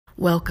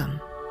Welcome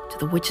to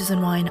the Witches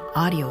and Wine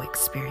audio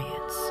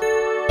experience.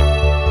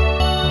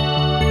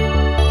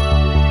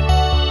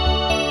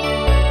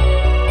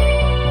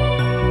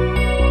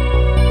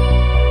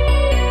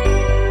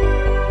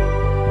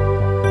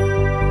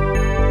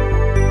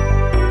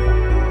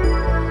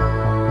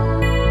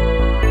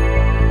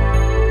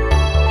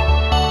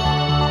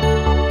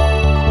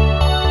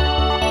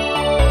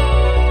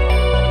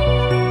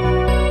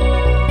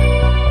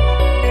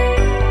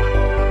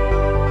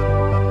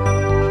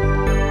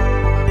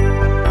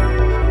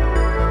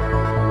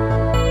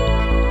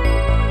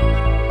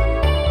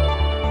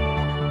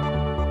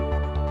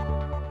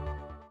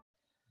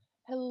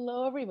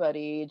 Hello,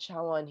 everybody.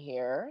 Chawan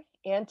here,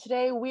 and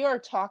today we are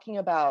talking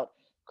about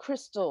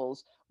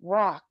crystals,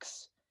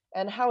 rocks,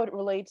 and how it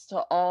relates to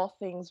all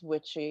things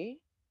witchy.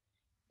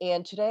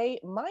 And today,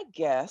 my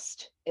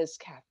guest is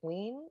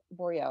Kathleen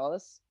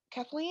Borealis.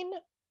 Kathleen,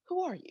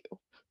 who are you?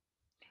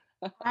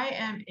 I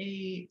am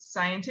a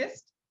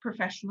scientist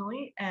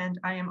professionally, and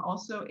I am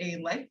also a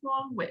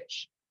lifelong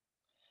witch.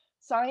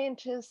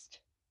 Scientist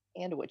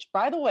and a witch.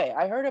 By the way,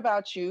 I heard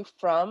about you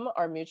from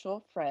our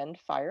mutual friend,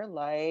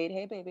 Firelight.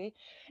 Hey, baby.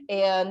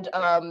 And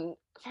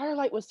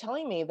Firelight was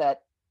telling me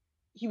that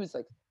he was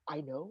like,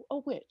 I know a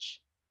witch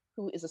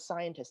who is a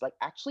scientist, like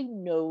actually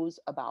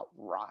knows about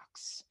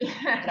rocks.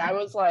 And I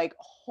was like,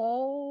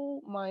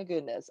 oh my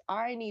goodness,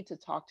 I need to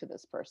talk to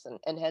this person.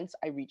 And hence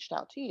I reached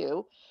out to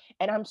you.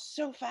 And I'm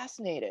so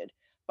fascinated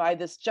by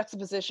this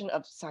juxtaposition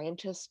of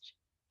scientist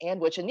and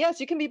witch. And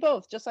yes, you can be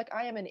both, just like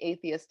I am an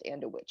atheist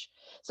and a witch.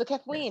 So Yes.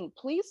 Kathleen,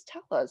 please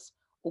tell us,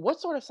 what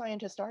sort of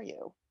scientist are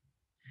you?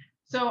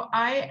 So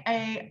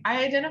I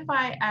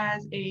identify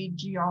as a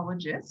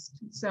geologist.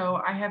 So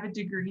I have a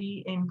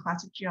degree in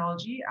classic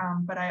geology,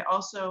 but I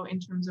also, in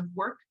terms of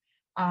work,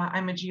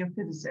 I'm a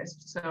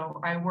geophysicist.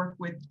 So I work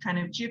with kind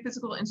of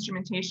geophysical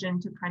instrumentation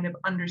to kind of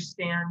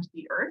understand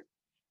the Earth.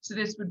 So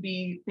this would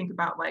be, think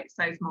about like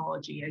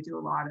seismology. I do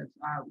a lot of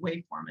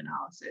waveform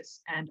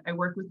analysis, and I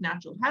work with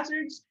natural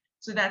hazards.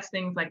 So that's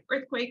things like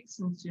earthquakes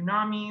and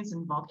tsunamis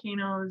and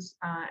volcanoes,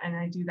 and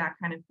I do that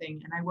kind of thing.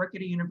 And I work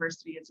at a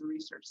university as a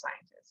research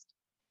scientist.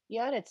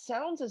 Yeah, and it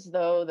sounds as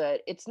though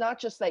that it's not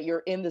just that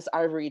you're in this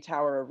ivory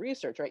tower of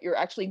research, right? You're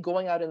actually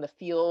going out in the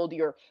field,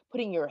 you're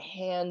putting your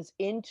hands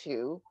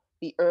into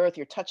the earth,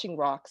 you're touching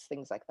rocks,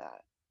 things like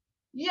that.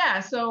 Yeah,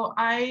 so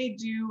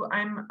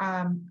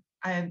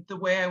the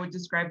way I would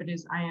describe it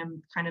is I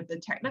am kind of the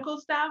technical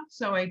staff.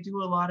 So I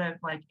do a lot of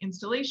like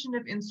installation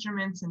of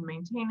instruments and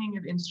maintaining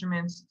of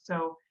instruments.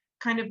 So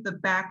kind of the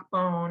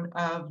backbone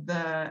of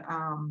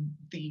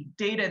the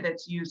data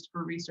that's used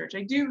for research.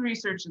 I do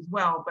research as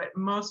well, but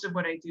most of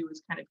what I do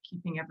is kind of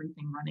keeping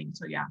everything running.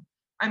 So yeah,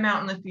 I'm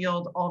out in the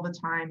field all the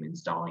time,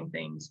 installing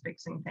things,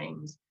 fixing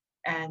things.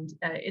 And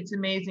it's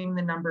amazing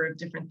the number of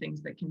different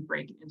things that can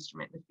break an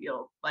instrument in the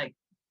field, like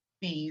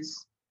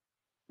bees,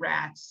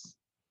 rats,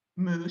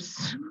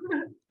 moose,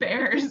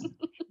 bears.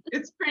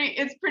 It's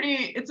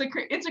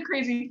a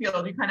crazy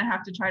field. You kind of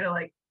have to try to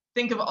like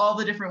think of all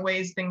the different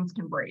ways things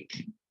can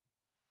break.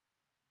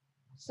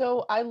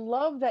 So I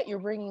love that you're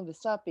bringing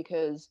this up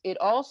because it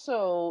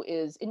also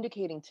is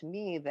indicating to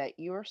me that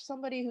you're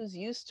somebody who's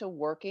used to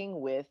working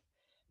with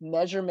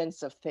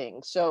measurements of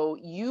things. So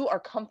you are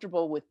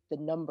comfortable with the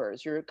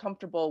numbers, you're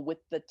comfortable with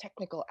the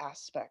technical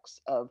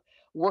aspects of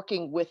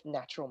working with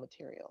natural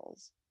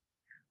materials.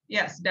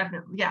 Yes,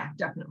 definitely. Yeah,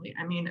 definitely.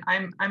 I mean,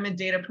 I'm a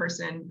data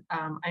person.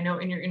 I know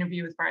in your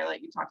interview with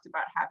Firelight, you talked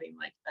about having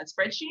like a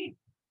spreadsheet,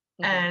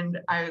 Mhm. and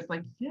I was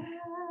like, yes,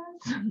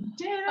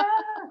 data.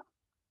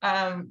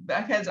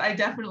 Because I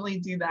definitely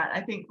do that.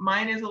 I think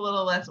mine is a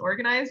little less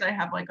organized. I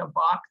have like a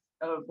box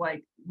of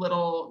like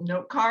little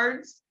note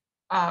cards.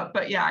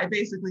 But yeah, I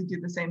basically do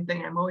the same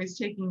thing. I'm always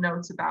taking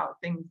notes about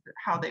things,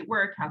 how they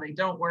work, how they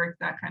don't work,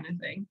 that kind of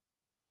thing.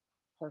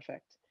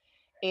 Perfect.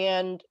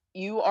 And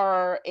you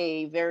are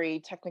a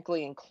very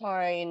technically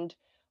inclined,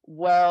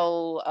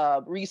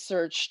 well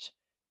researched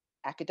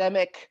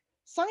academic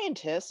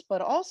scientist,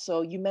 but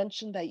also you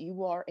mentioned that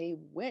you are a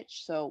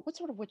witch. So, what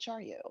sort of witch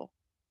are you?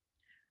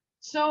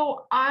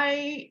 So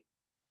I've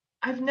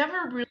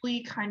never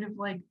really kind of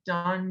like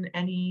done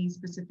any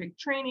specific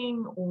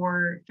training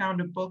or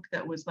found a book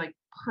that was like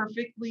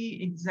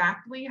perfectly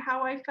exactly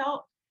how I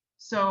felt.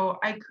 So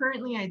I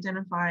currently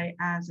identify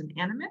as an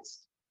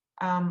animist,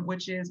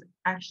 which is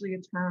actually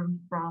a term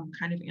from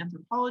kind of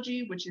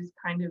anthropology, which is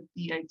kind of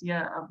the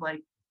idea of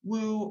like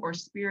woo or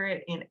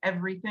spirit in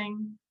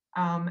everything.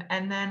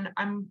 And then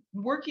I'm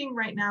working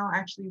right now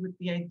actually with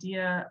the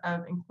idea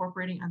of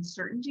incorporating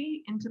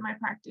uncertainty into my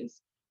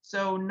practice.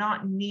 So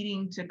not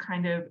needing to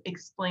kind of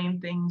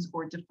explain things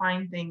or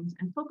define things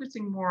and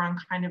focusing more on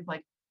kind of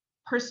like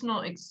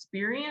personal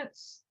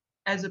experience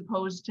as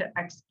opposed to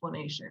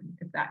explanation,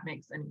 if that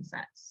makes any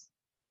sense.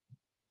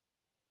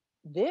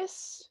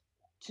 This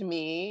to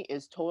me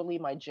is totally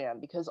my jam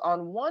because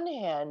on one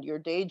hand, your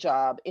day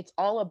job, it's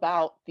all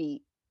about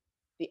the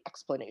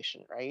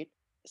explanation, right?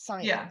 Yeah,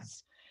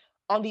 Science.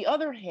 On the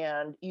other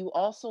hand, you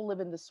also live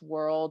in this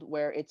world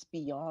where it's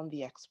beyond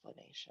the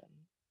explanation.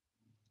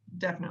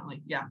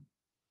 definitely. Yeah.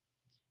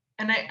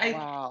 And I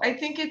Wow.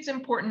 think it's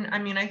important. I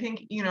mean, I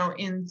think,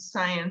 in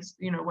science,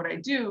 what I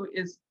do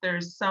is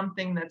there's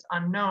something that's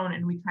unknown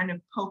and we kind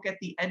of poke at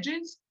the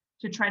edges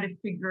to try to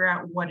figure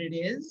out what it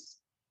is.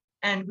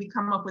 And we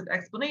come up with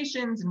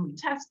explanations and we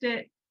test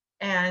it.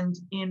 And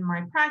in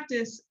my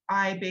practice,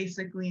 I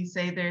basically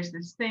say there's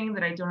this thing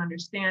that I don't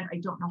understand. I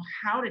don't know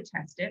how to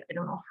test it. I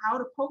don't know how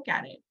to poke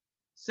at it.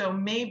 So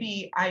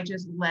maybe I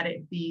just let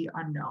it be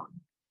unknown.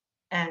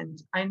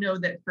 And I know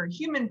that for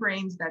human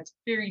brains, that's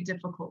very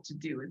difficult to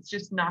do. It's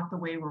just not the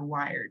way we're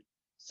wired.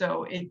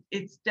 So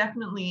it's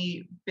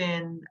definitely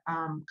been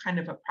kind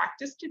of a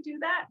practice to do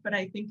that. But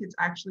I think it's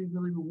actually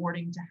really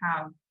rewarding to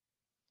have,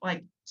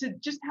 like, to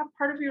just have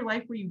part of your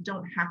life where you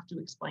don't have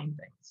to explain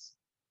things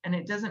and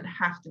it doesn't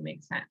have to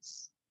make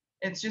sense.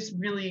 It's just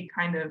really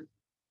kind of,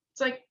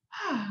 it's like,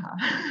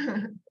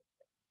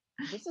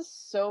 This is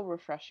so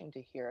refreshing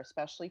to hear,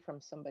 especially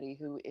from somebody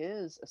who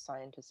is a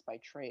scientist by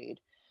trade,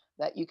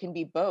 that you can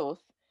be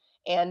both.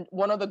 And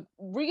one of the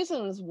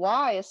reasons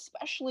why,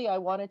 especially, I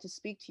wanted to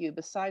speak to you,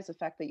 besides the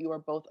fact that you are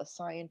both a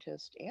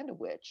scientist and a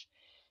witch,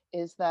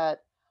 is that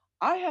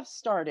I have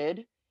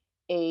started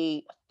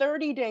a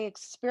 30-day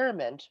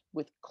experiment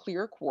with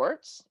clear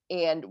quartz,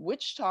 and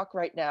Witch Talk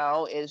right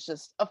now is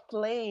just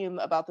aflame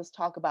about this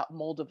talk about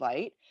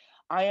moldavite.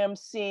 I am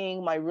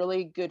seeing my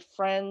really good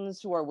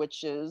friends who are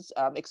witches,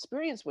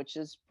 experienced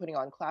witches, putting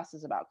on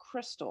classes about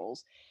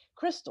crystals,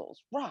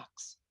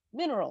 rocks,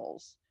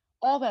 minerals,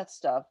 all that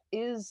stuff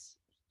is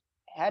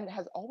and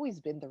has always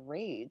been the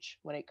rage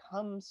when it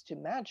comes to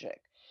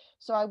magic.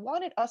 So I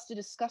wanted us to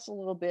discuss a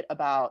little bit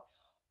about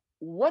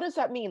what does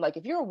that mean? Like,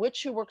 if you're a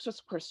witch who works with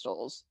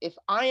crystals, if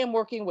I am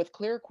working with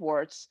clear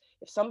quartz,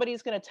 if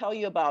somebody's going to tell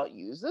you about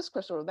use this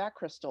crystal or that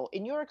crystal,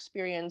 in your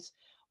experience,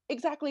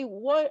 exactly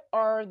what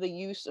are the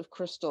use of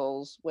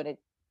crystals when it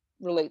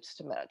relates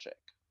to magic?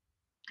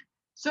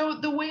 So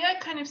the way I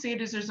kind of see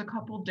it is there's a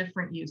couple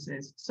different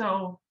uses.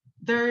 So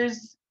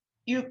there's,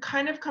 you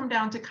kind of come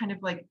down to kind of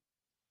like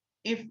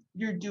if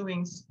you're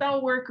doing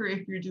spell work or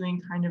if you're doing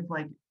kind of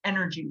like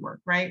energy work,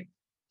 right?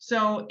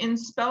 So in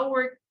spell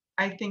work,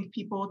 I think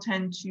people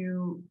tend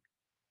to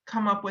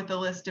come up with a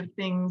list of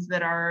things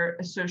that are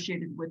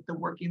associated with the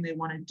working they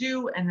want to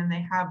do. And then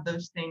they have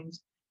those things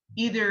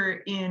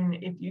either in,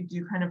 if you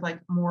do kind of like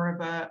more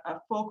of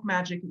a folk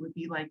magic, it would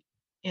be like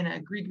in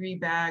a gree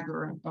bag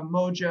or a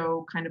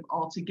mojo kind of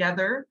all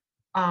together.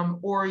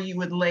 Or you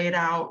would lay it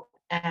out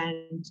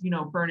and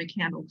burn a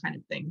candle kind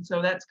of thing.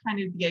 So that's kind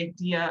of the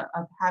idea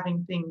of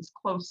having things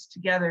close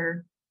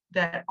together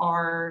that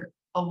are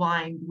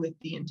aligned with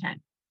the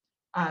intent.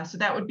 So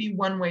that would be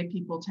one way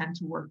people tend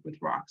to work with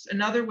rocks.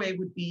 Another way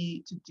would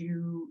be to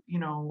do,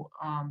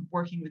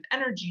 working with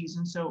energies.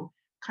 And so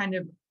kind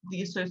of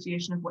the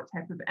association of what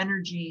type of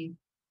energy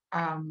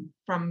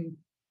from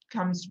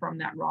comes from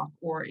that rock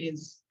or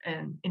is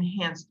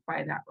enhanced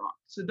by that rock.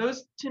 So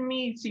those to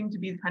me seem to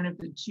be kind of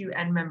the two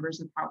end members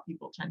of how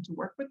people tend to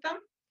work with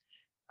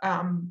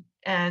them.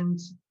 And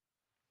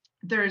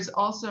there's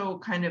also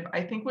kind of,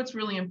 I think what's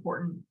really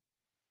important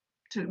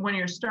to when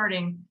you're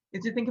starting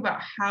is to think about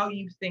how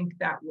you think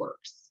that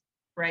works,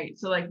 right?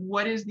 So like,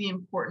 what is the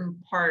important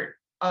part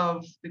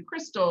of the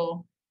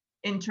crystal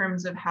in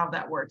terms of how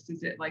that works?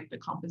 Is it like the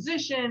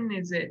composition?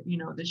 Is it,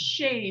 the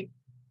shape?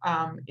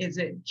 Is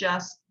it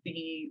just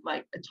the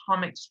like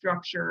atomic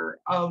structure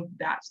of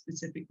that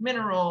specific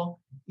mineral?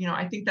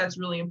 I think that's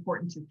really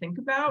important to think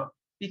about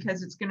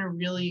because it's going to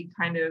really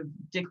kind of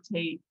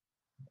dictate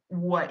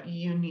what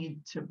you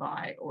need to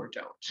buy or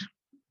don't.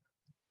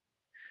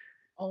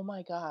 Oh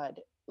my God.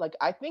 Like,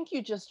 I think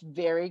you just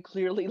very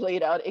clearly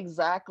laid out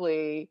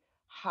exactly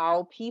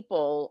how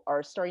people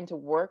are starting to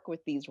work with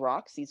these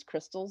rocks, these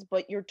crystals,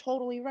 but you're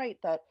totally right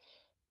that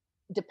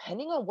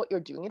depending on what you're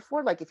doing it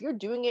for, like if you're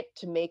doing it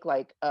to make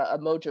like a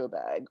mojo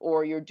bag,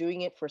 or you're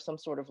doing it for some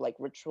sort of like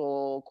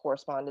ritual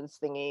correspondence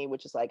thingy,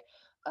 which is like,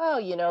 oh,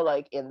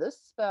 like in this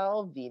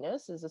spell,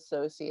 Venus is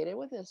associated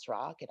with this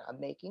rock, and I'm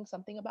making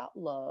something about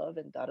love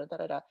and da da da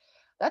da da.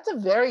 That's a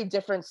very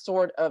different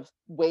sort of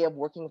way of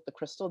working with the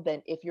crystal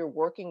than if you're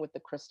working with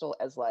the crystal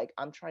as like,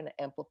 I'm trying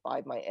to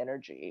amplify my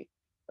energy,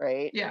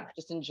 right? Yeah.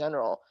 Just in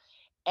general.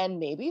 And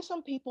maybe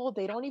some people,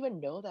 they don't even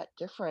know that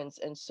difference,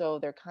 and so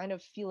they're kind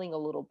of feeling a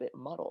little bit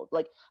muddled.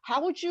 Like,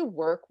 how would you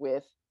work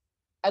with,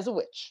 as a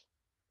witch,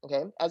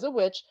 okay, as a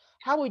witch,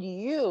 how would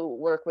you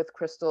work with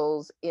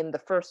crystals in the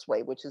first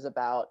way, which is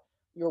about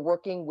you're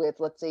working with,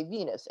 let's say,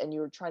 Venus, and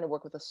you're trying to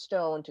work with a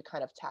stone to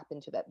kind of tap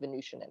into that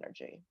Venusian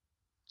energy?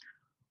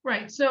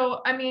 Right.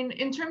 So, I mean,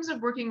 in terms of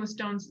working with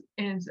stones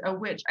as a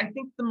witch, I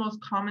think the most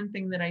common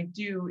thing that I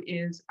do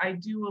is I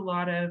do a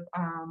lot of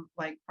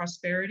like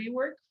prosperity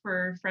work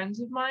for friends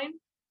of mine.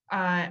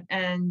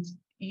 And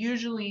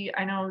usually,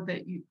 I know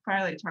that you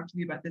probably talked to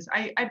me about this.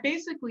 I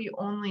basically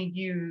only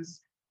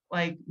use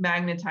like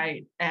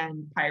magnetite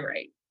and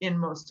pyrite in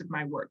most of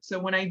my work. So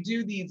when I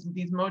do these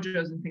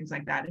mojos and things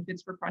like that, if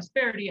it's for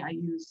prosperity, I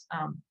use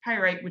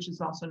pyrite, which is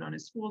also known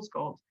as fool's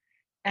gold,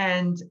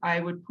 and I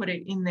would put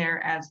it in there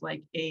as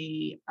like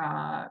a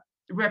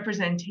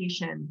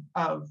representation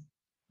of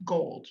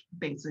gold,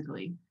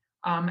 basically.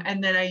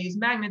 And then I use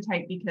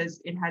magnetite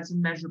because it has a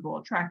measurable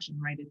attraction,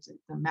 right? It's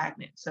a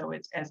magnet. So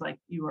it's as like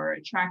you are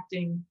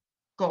attracting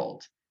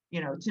gold.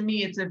 To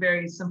me, it's a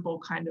very simple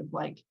kind of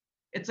like,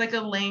 it's like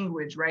a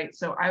language, right?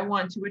 So I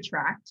want to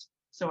attract,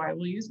 so I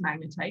will use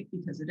magnetite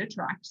because it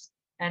attracts,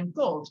 and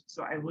gold,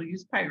 so I will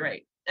use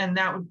pyrite. And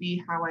that would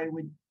be how I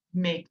would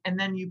make, and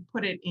then you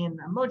put it in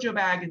a mojo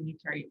bag and you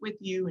carry it with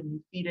you and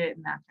you feed it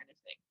and that kind of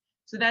thing.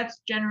 So that's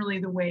generally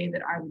the way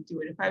that I would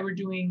do it. If I were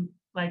doing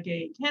like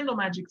a candle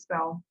magic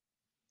spell,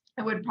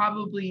 I would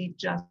probably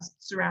just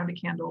surround a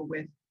candle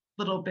with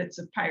little bits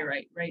of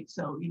pyrite, right?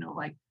 So,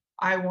 like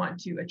I want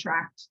to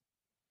attract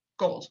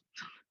gold,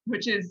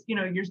 which is,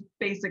 your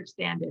basic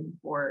stand-in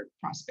for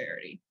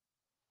prosperity.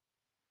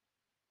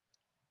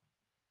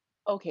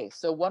 Okay,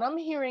 so what I'm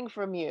hearing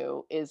from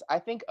you is I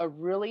think a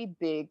really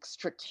big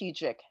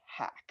strategic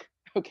hack,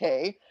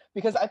 okay?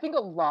 Because I think a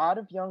lot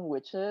of young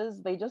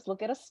witches, they just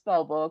look at a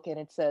spell book and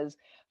it says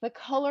the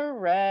color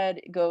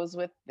red goes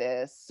with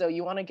this. So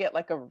you want to get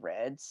like a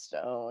red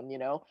stone.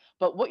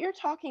 But what you're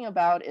talking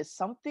about is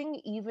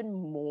something even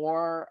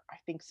more, I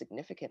think,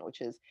 significant, which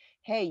is,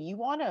 hey, you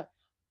want to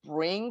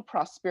bring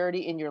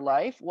prosperity in your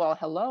life? Well,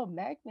 hello,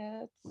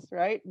 magnets,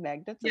 right?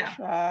 Magnets Yeah.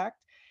 attract.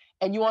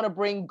 And you want to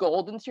bring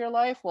gold into your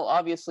life? Well,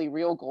 obviously,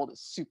 real gold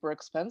is super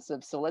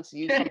expensive. So let's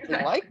use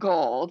something like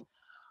gold.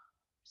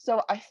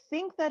 So I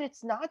think that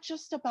it's not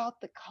just about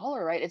the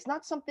color, right? It's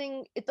not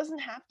something, it doesn't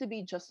have to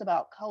be just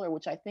about color,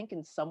 which I think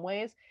in some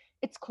ways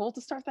it's cool to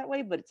start that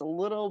way, but it's a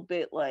little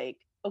bit like,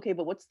 okay,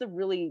 but what's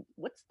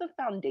the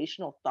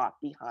foundational thought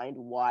behind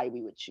why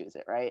we would choose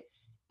it, right?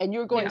 And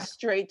you're going Yeah.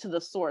 straight to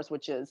the source,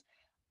 which is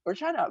we're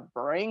trying to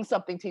bring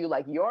something to you,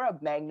 like you're a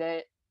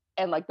magnet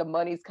and like the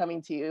money's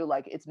coming to you,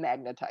 like it's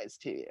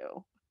magnetized to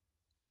you.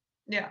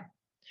 Yeah.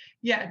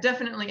 Yeah,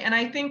 definitely. And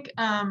I think,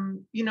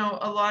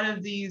 a lot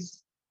of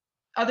these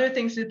other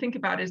things to think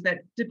about is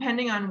that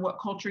depending on what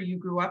culture you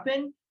grew up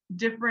in,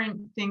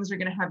 different things are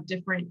going to have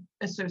different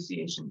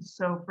associations.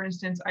 So for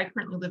instance, I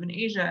currently live in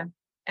Asia,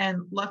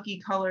 and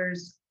lucky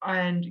colors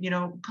and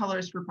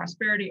colors for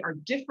prosperity are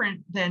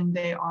different than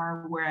they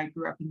are where I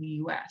grew up in the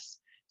US.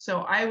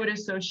 So I would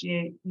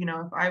associate,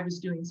 if I was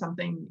doing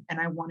something and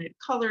I wanted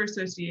color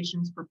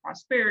associations for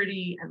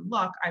prosperity and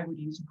luck, I would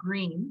use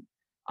green.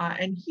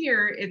 And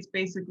here it's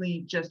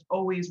basically just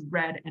always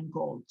red and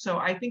gold. So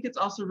I think it's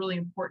also really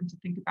important to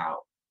think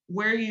about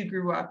where you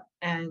grew up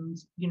and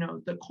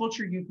the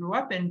culture you grew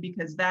up in,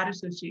 because that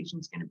association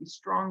is going to be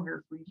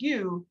stronger for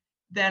you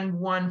than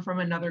one from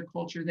another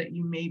culture that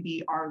you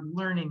maybe are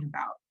learning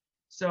about.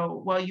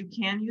 So while you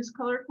can use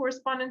color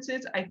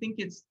correspondences, I think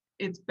it's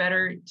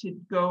better to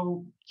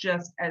go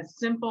just as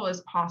simple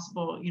as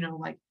possible.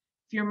 Like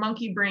if your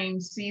monkey brain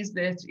sees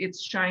this,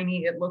 it's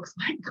shiny, it looks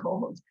like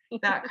gold,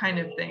 that kind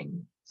of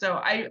thing. So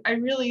I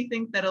really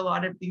think that a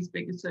lot of these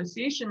big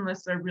association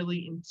lists are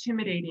really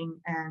intimidating,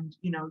 and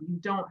you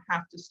don't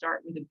have to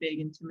start with a big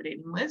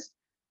intimidating list.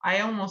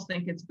 I almost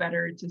think it's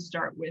better to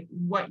start with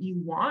what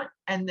you want,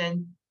 and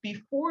then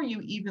before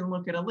you even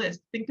look at a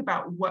list, think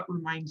about what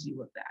reminds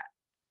you of that.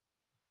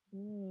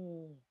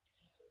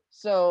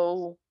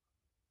 So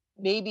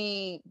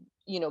maybe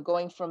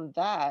going from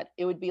that,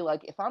 it would be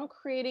like if I'm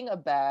creating a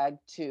bag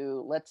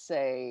to, let's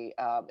say,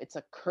 it's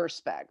a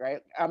curse bag, right?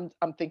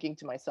 I'm thinking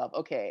to myself,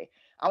 okay,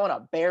 I want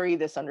to bury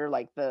this under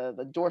like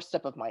the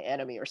doorstep of my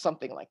enemy or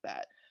something like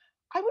that.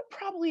 I would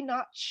probably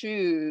not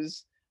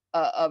choose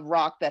a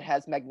rock that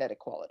has magnetic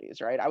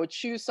qualities, right? I would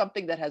choose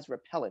something that has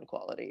repellent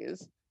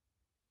qualities.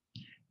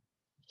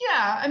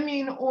 Yeah, I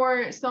mean,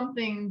 or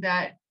something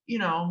that,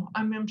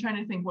 I'm trying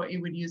to think what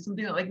you would use,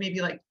 something that like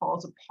maybe like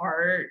falls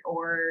apart,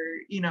 or,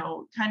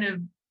 kind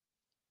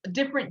of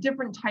different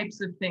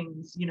types of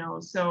things,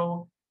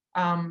 so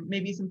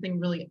maybe something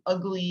really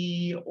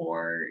ugly,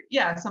 or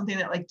yeah, something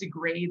that like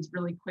degrades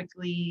really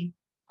quickly,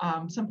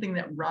 something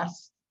that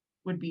rusts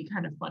would be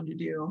kind of fun to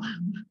do.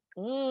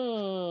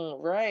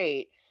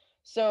 Right.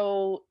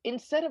 So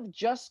instead of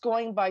just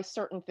going by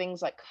certain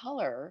things like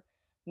color,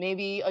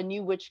 maybe a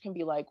new witch can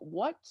be like,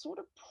 what sort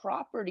of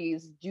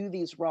properties do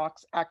these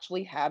rocks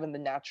actually have in the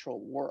natural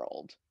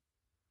world?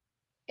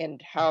 And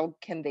how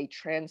can they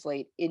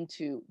translate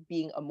into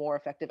being a more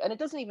effective? And it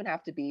doesn't even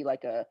have to be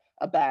like a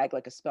bag,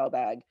 like a spell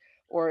bag,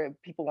 or if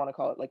people want to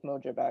call it like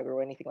mojo bag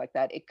or anything like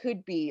that. It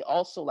could be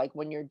also like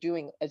when you're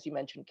doing, as you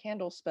mentioned,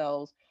 candle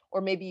spells,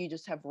 or maybe you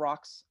just have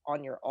rocks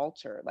on your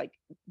altar. Like,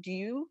 do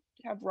you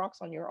have rocks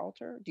on your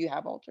altar? Do you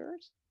have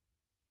altars?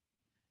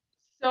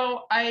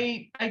 So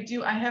I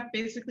have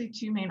basically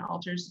two main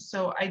altars.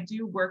 So I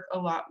do work a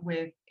lot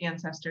with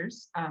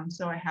ancestors.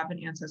 So I have an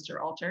ancestor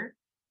altar.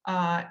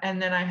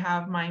 And then I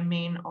have my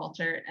main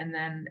altar. And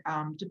then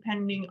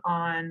depending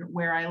on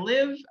where I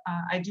live,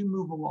 I do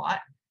move a lot.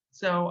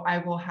 So I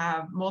will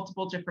have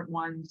multiple different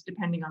ones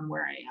depending on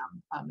where I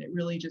am. It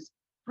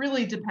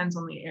really depends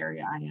on the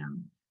area I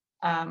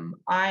am.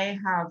 I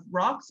have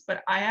rocks,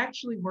 but I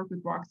actually work with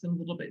rocks in a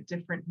little bit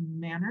different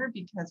manner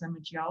because I'm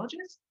a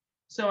geologist.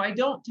 So I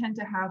don't tend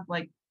to have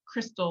like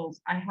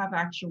crystals. I have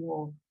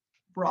actual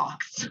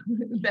rocks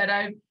that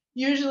I've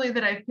usually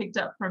that I've picked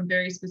up from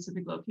very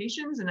specific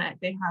locations, and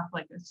they have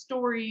like a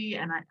story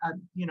and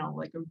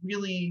like a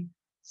really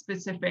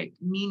specific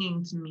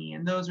meaning to me,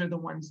 and those are the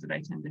ones that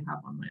I tend to have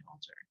on my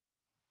altar.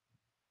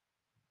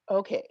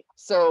 Okay,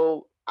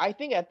 so I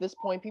think at this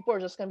point, people are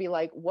just gonna be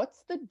like,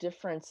 what's the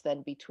difference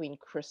then between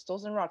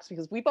crystals and rocks?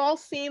 Because we've all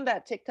seen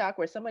that TikTok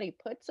where somebody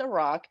puts a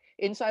rock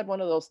inside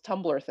one of those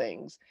tumbler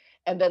things,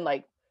 and then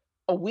like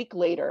a week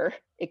later,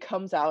 it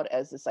comes out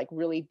as this like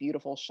really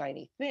beautiful,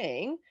 shiny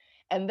thing.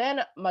 And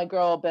then my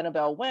girl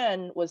Benabel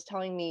Wen was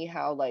telling me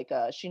how like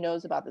she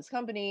knows about this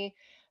company.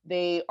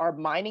 They are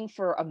mining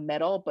for a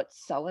metal, but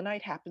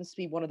selenite happens to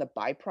be one of the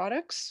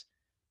byproducts.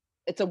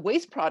 It's a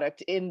waste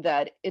product in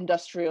that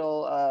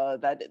industrial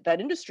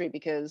that industry,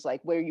 because like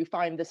where you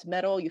find this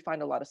metal you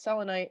find a lot of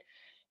selenite.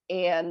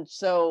 And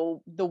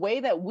so the way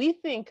that we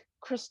think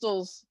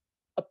crystals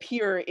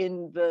appear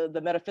in the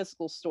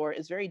metaphysical store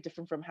is very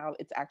different from how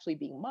it's actually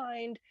being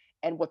mined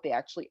and what they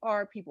actually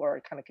are. People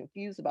are kind of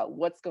confused about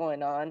what's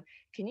going on.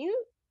 Can you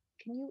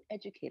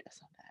educate us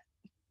on that?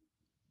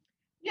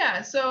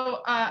 Yeah,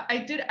 so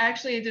I did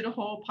a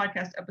whole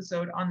podcast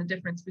episode on the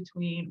difference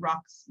between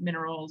rocks,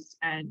 minerals,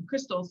 and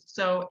crystals.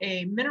 So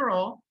a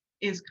mineral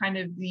is kind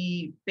of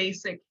the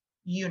basic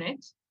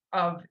unit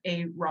of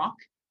a rock.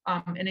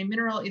 And a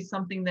mineral is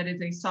something that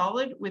is a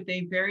solid with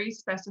a very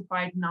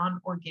specified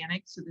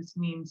non-organic, so this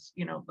means,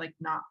 like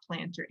not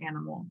plant or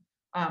animal,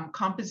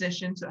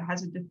 composition. So it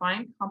has a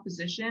defined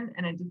composition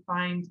and a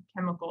defined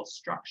chemical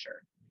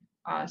structure.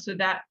 So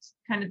that's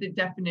kind of the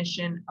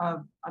definition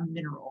of a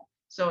mineral.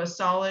 So a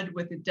solid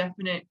with a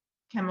definite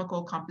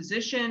chemical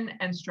composition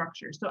and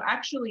structure. So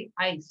actually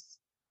ice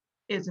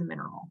is a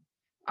mineral.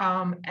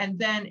 And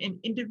then an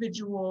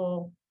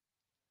individual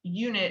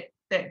unit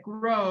that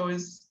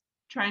grows,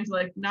 trying to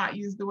like not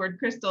use the word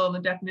crystal in the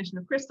definition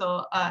of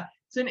crystal.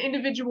 So an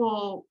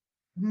individual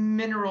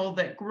mineral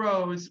that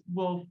grows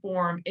will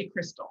form a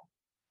crystal.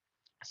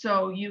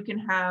 So you can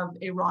have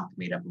a rock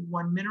made up of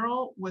one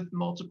mineral with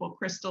multiple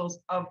crystals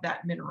of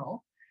that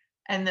mineral.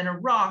 And then a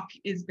rock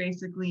is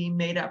basically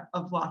made up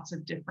of lots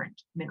of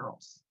different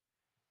minerals.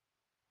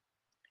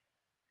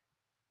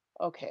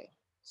 Okay,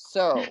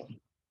 so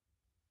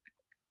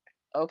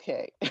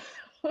okay.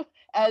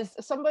 As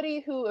somebody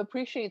who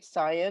appreciates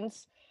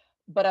science,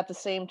 but at the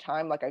same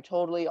time, like I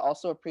totally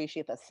also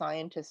appreciate that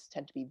scientists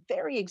tend to be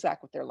very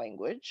exact with their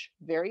language,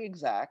 very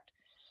exact.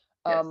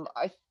 Yes.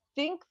 I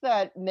think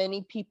that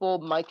many people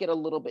might get a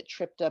little bit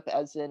tripped up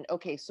as in,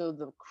 okay, so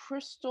the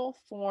crystal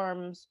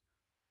forms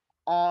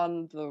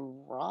on the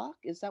rock?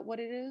 Is that what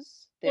it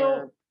is?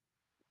 So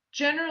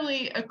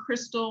generally a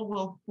crystal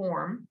will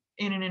form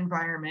in an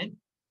environment,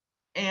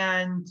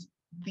 and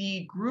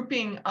the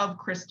grouping of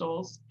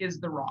crystals is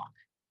the rock.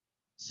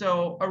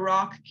 So a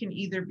rock can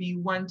either be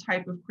one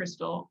type of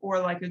crystal, or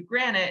like a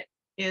granite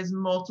is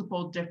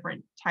multiple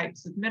different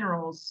types of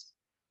minerals,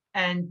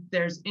 and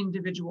there's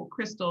individual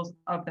crystals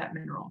of that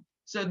mineral.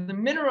 So the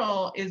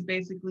mineral is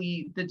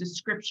basically the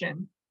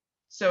description.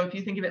 So if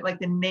you think of it like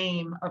the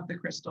name of the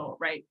crystal,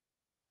 right?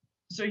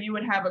 So you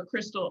would have a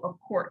crystal of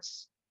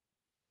quartz.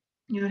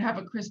 You would have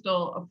a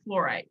crystal of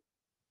fluorite.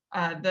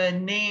 The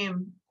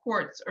name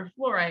quartz or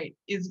fluorite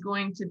is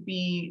going to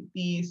be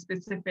the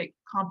specific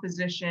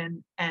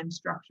composition and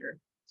structure.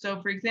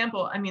 So for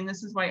example, I mean,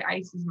 this is why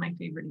ice is my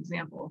favorite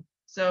example.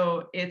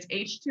 So it's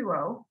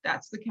H2O,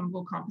 that's the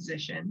chemical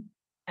composition,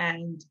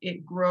 and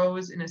it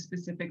grows in a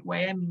specific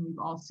way. I mean, we've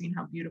all seen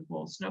how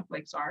beautiful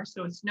snowflakes are.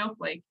 So a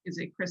snowflake is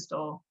a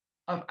crystal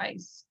of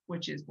ice,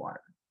 which is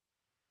water.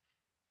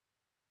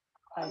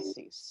 I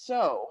see.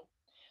 So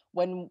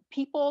when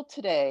people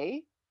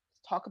today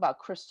talk about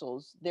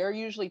crystals, they're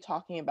usually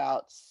talking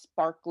about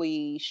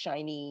sparkly,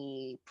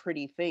 shiny,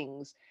 pretty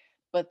things,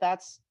 but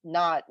that's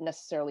not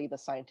necessarily the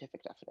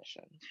scientific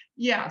definition.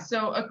 Yeah,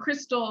 so a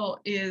crystal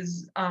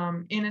is,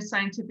 in a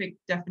scientific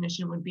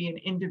definition, would be an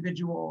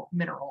individual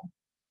mineral.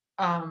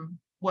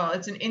 Well,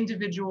 it's an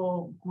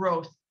individual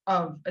growth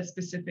of a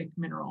specific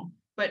mineral,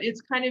 but it's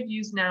kind of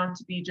used now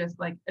to be just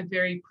like a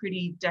very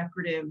pretty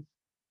decorative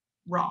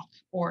rock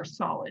or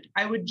solid.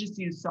 I would just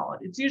use solid.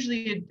 It's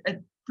usually a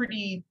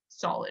pretty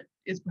solid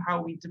is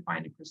how we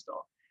define a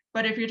crystal.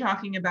 But if you're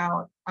talking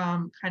about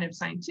kind of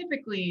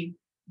scientifically,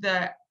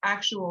 the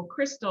actual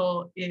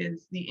crystal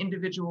is the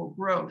individual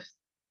growth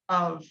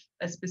of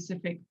a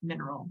specific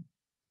mineral.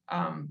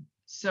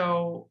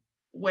 So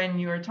when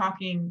you're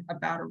talking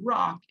about a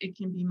rock, it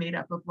can be made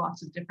up of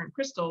lots of different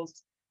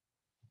crystals,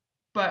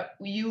 but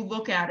you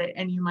look at it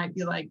and you might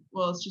be like,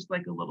 well, it's just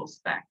like a little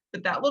speck,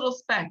 but that little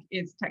speck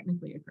is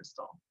technically a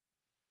crystal.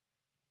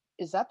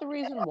 Is that the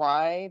reason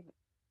why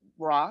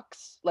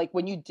rocks, like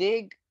when you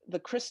dig the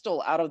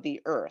crystal out of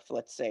the earth,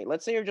 let's say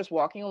you're just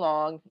walking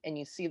along and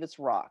you see this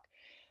rock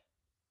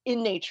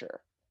in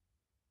nature,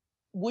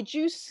 would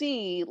you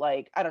see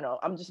like, I don't know,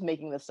 I'm just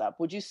making this up.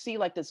 Would you see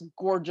like this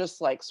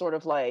gorgeous, like sort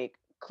of like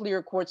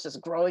clear quartz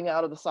just growing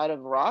out of the side of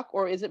the rock?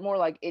 Or is it more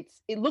like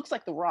it looks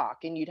like the rock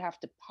and you'd have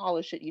to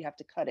polish it, you'd have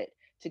to cut it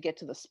to get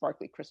to the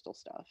sparkly crystal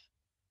stuff?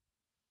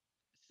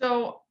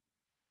 So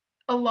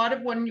a lot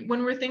of when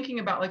we're thinking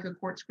about like a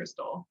quartz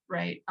crystal,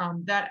 right?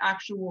 That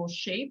actual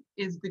shape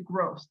is the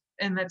growth,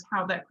 and that's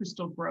how that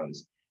crystal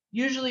grows.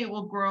 Usually, it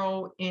will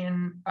grow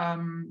in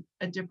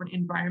a different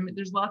environment.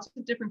 There's lots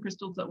of different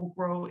crystals that will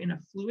grow in a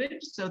fluid,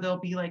 so there'll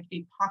be like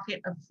a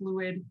pocket of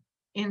fluid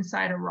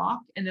inside a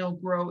rock, and they'll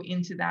grow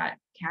into that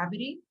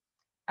cavity.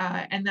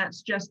 And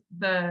that's just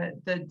the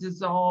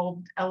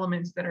dissolved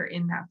elements that are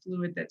in that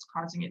fluid that's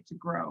causing it to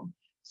grow.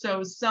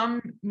 So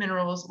some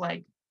minerals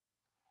like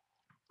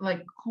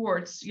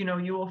quartz, you know,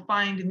 you will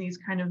find in these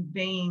kind of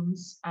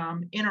veins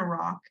in a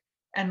rock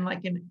and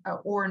like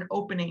or an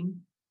opening,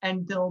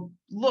 and they'll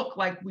look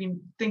like we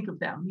think of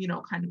them, you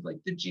know, kind of like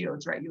the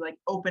geodes, right? You like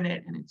open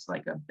it and it's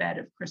like a bed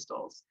of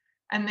crystals,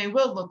 and they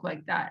will look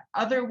like that.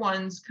 Other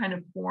ones kind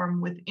of form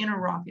within a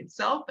rock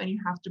itself, and you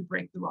have to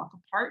break the rock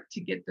apart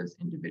to get those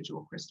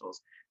individual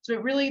crystals. So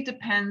it really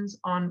depends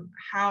on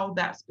how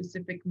that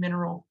specific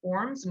mineral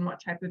forms and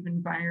what type of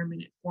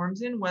environment it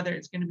forms in, whether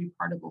it's going to be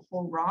part of a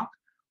whole rock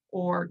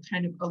or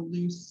kind of a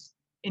loose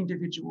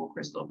individual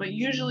crystal. But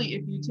usually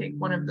if you take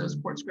one of those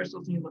quartz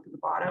crystals and you look at the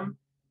bottom,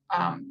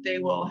 they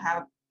will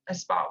have a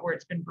spot where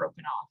it's been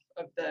broken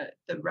off of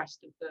the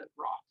rest of the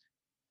rock.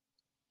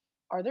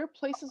 Are there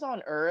places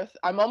on Earth?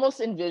 I'm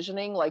almost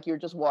envisioning like you're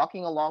just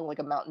walking along like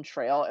a mountain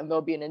trail and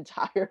there'll be an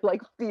entire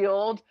like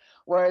field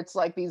where it's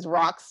like these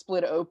rocks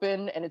split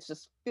open and it's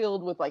just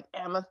filled with like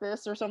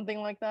amethyst or something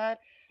like that.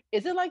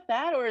 Is it like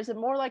that, or is it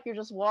more like you're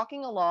just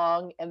walking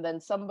along and then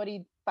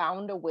somebody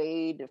found a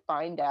way to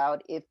find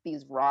out if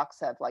these rocks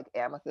have like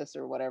amethyst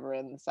or whatever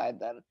inside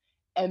them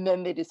and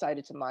then they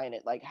decided to mine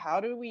it? Like,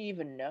 how do we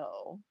even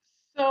know?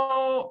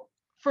 So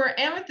for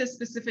amethyst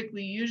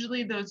specifically,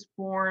 usually those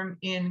form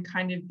in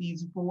kind of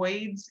these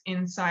voids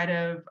inside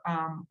of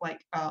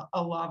like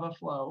a lava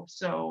flow.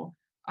 So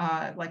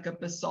like a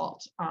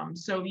basalt.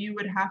 So you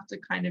would have to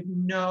kind of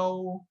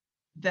know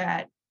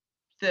that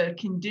the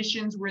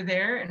conditions were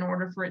there in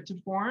order for it to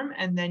form,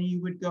 and then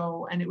you would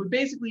go and it would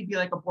basically be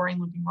like a boring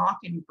looking rock,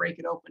 and you break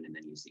it open and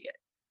then you see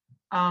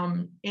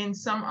it. In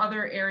some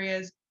other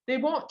areas, they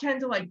won't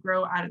tend to like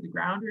grow out of the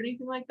ground or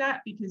anything like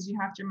that, because you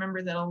have to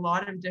remember that a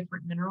lot of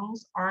different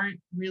minerals aren't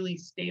really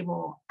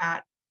stable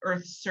at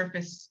Earth's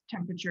surface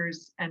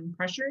temperatures and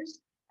pressures,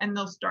 and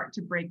they'll start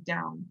to break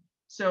down.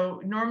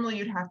 So normally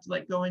you'd have to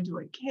like go into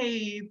a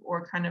cave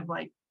or kind of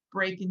like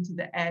break into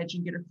the edge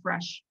and get a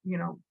fresh, you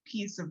know,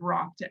 piece of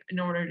rock in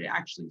order to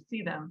actually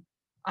see them.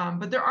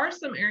 But there are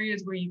some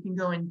areas where you can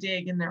go and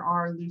dig, and there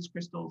are loose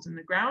crystals in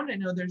the ground. I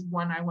know there's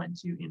one I went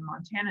to in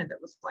Montana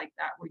that was like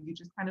that, where you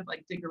just kind of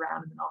like dig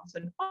around and then all of a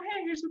sudden, oh,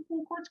 hey, here's a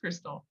cool quartz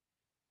crystal.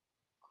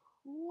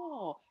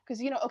 Cool.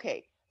 Because,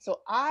 okay,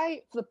 so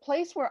the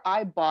place where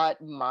I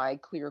bought my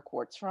clear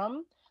quartz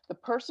from, the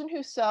person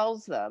who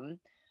sells them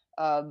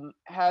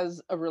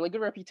has a really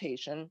good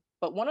reputation.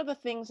 But one of the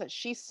things that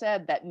she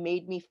said that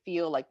made me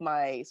feel like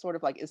my sort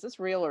of like, is this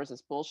real or is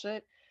this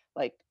bullshit?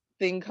 Like,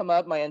 thing come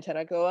up, my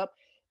antenna go up,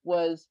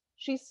 was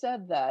she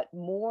said that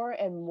more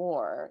and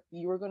more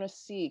you were going to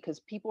see, because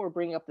people were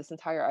bringing up this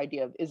entire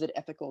idea of, is it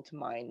ethical to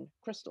mine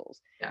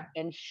crystals? Yeah.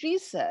 And she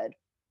said,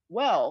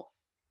 well,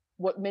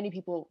 what many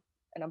people,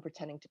 and I'm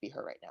pretending to be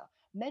her right now,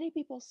 many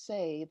people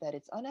say that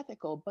it's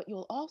unethical, but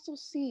you'll also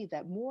see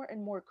that more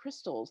and more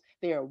crystals,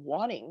 they are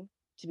wanting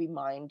to be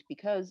mined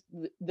because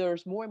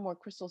there's more and more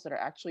crystals that are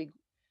actually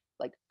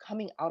like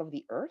coming out of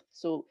the earth.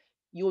 So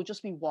you'll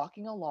just be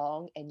walking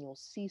along and you'll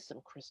see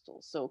some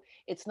crystals. So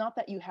it's not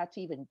that you had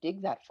to even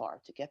dig that far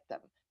to get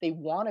them. They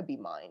want to be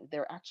mined.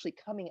 They're actually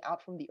coming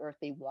out from the earth.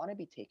 They want to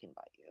be taken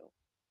by you.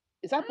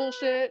 Is that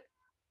bullshit?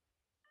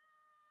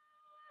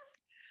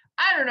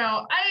 I don't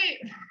know.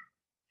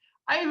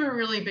 I have a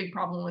really big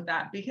problem with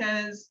that,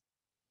 because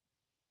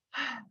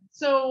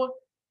so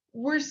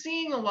we're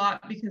seeing a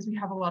lot because we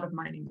have a lot of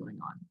mining going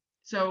on.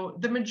 So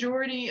the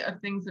majority of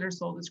things that are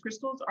sold as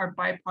crystals are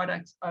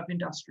byproducts of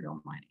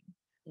industrial mining.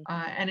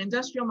 And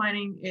industrial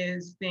mining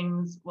is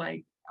things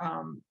like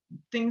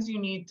things you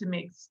need to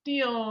make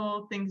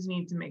steel, things you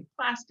need to make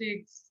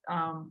plastics,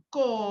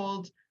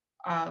 gold,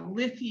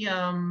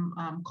 lithium,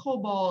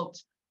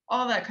 cobalt,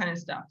 all that kind of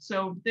stuff.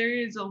 So there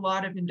is a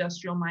lot of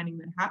industrial mining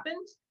that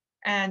happens.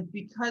 And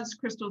because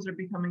crystals are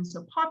becoming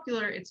so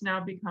popular, it's now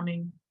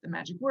becoming, the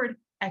magic word,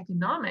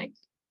 economic,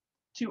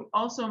 to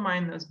also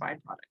mine those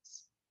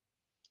byproducts.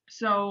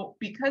 So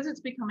because it's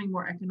becoming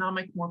more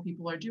economic, more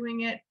people are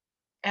doing it,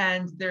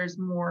 and there's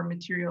more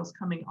materials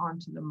coming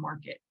onto the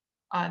market.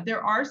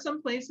 There are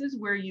some places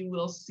where you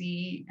will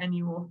see and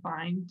you will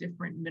find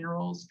different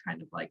minerals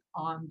kind of like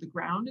on the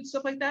ground and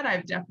stuff like that.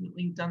 I've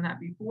definitely done that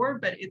before,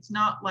 but it's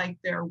not like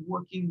they're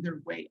working their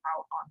way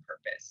out on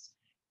purpose.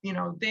 You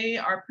know, they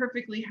are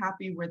perfectly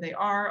happy where they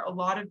are. A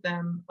lot of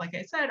them, like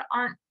I said,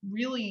 aren't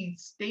really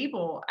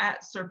stable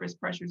at surface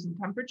pressures and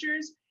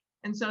temperatures.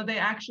 And so they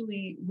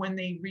actually, when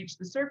they reach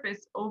the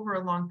surface over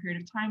a long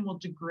period of time, will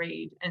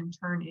degrade and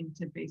turn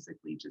into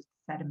basically just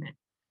sediment.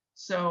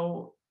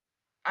 So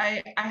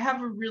I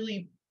have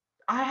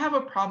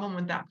a problem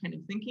with that kind of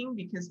thinking,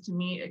 because to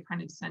me it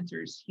kind of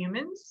centers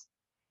humans,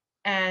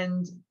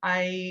 and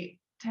I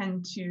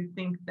tend to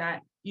think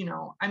that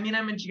I mean,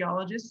 I'm a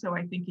geologist, so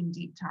I think in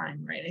deep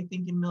time, right? I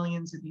think in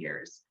millions of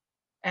years.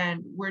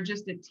 And we're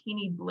just a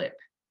teeny blip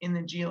in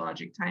the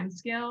geologic time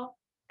scale.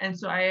 And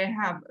so I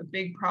have a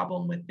big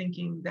problem with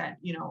thinking that,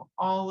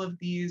 all of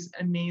these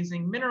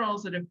amazing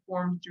minerals that have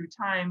formed through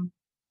time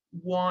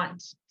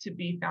want to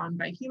be found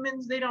by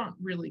humans. They don't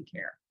really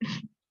care.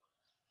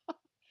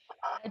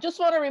 I just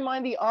want to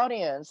remind the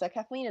audience that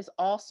Kathleen is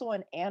also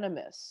an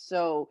animist.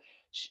 So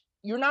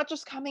you're not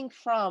just coming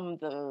from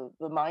the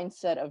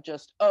mindset of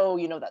just, oh,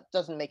 that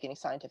doesn't make any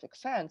scientific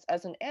sense.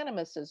 As an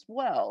animist as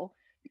well,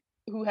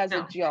 who has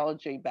a No.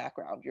 geology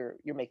background, you're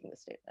making the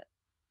statement.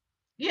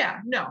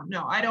 Yeah, no,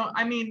 I don't.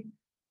 I mean,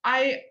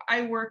 I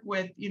work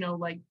with,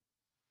 like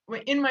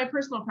in my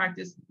personal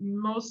practice,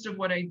 most of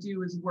what I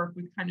do is work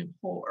with kind of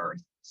whole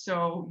earth.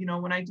 So,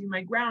 when I do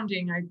my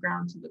grounding, I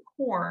ground to the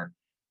core.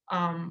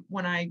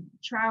 When I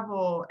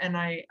travel and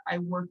I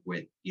work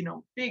with,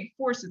 big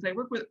forces, I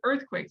work with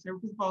earthquakes, I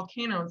work with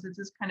volcanoes. It's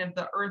just kind of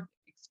the earth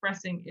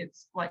expressing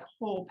its like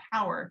whole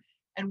power.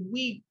 And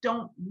we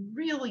don't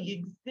really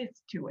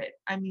exist to it.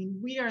 I mean,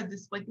 we are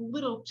this like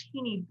little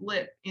teeny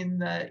blip in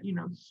the,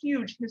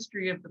 huge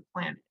history of the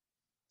planet.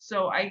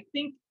 So I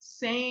think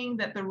saying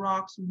that the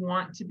rocks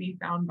want to be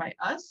found by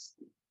us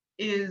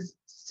is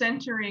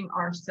centering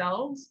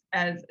ourselves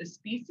as a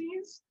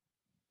species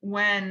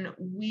when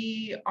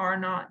we are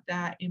not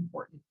that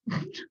important.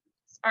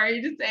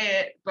 Sorry to say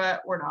it,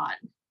 but we're not.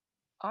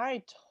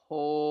 I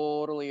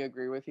totally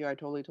agree with you. I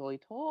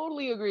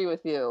totally agree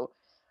with you.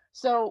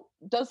 So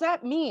does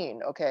that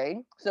mean, okay,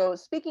 so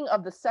speaking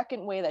of the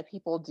second way that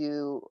people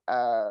do,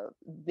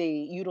 they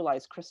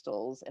utilize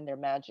crystals in their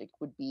magic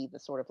would be the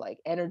sort of like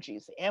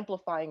energies, the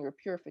amplifying or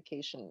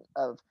purification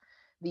of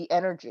the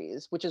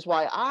energies, which is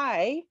why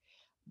I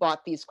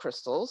bought these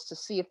crystals to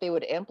see if they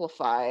would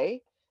amplify.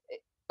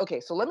 Okay,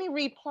 so let me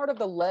read part of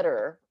the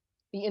letter,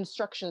 the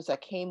instructions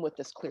that came with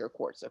this clear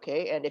quartz,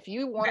 okay? And if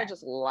you want to Okay.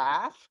 just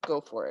laugh,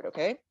 go for it,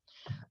 okay?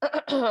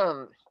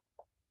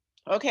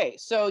 Okay,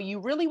 so you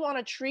really want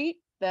to treat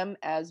them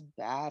as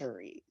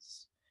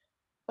batteries,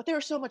 but they're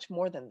so much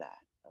more than that,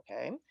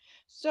 okay?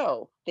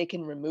 So they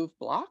can remove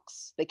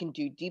blocks, they can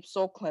do deep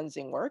soul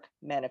cleansing work,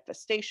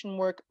 manifestation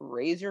work,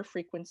 raise your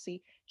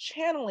frequency,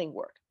 channeling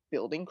work,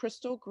 building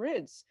crystal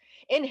grids,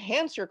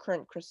 enhance your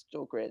current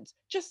crystal grids,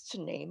 just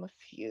to name a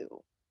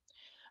few.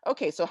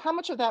 Okay, so how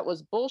much of that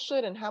was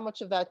bullshit, and how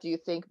much of that do you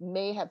think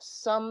may have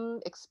some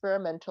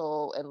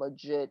experimental and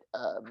legit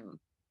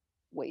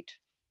weight?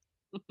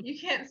 You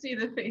can't see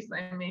the face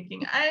I'm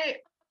making.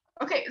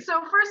 Okay, so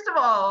first of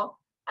all,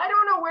 I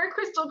don't know where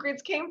crystal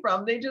grids came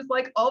from. They just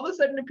like all of a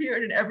sudden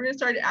appeared and everyone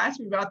started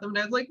asking me about them. And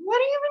I was like,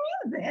 what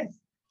even is this?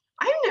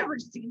 I've never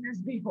seen this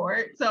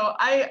before. So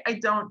I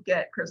don't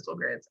get crystal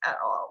grids at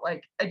all.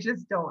 Like I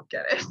just don't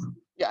get it.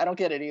 Yeah, I don't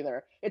get it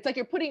either. It's like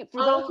you're putting,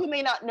 for those Um, who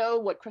may not know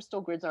what crystal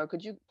grids are,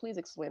 could you please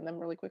explain them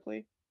really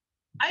quickly?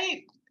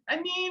 I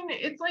I mean,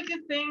 it's like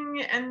a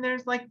thing, and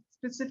there's like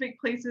specific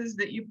places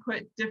that you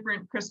put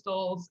different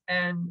crystals,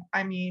 and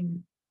I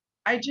mean,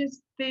 I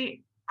just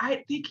they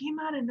came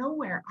out of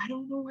nowhere. I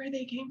don't know where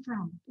they came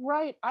from.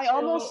 Right. I So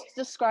almost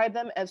describe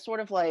them as sort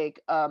of like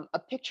a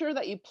picture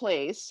that you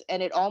place,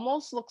 and it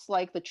almost looks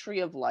like the tree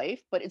of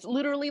life, but it's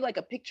literally like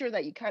a picture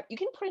that you can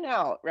print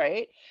out,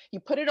 right? You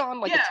put it on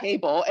like a yeah,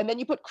 table, and then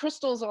you put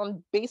crystals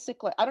on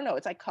basically, I don't know,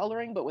 it's like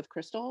coloring but with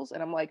crystals,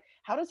 and I'm like,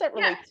 how does that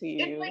yeah, relate to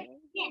it's like you?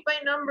 paint by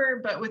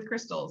number, but with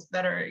crystals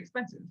that are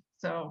expensive.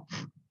 So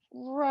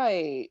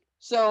Right.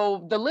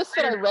 So the list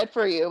I that don't I know. read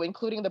for you,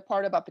 including the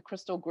part about the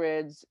crystal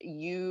grids,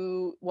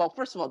 well,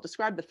 first of all,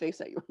 describe the face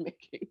that you were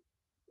making.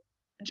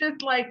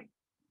 Just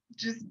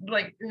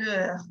like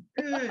ugh,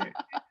 ugh.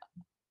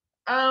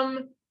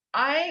 Um,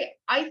 I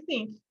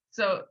think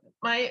so.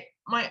 My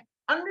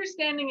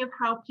understanding of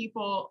how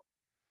people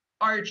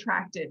are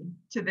attracted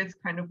to this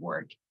kind of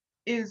work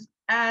is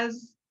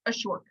as a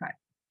shortcut,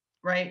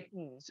 right?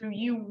 Hmm. So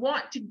you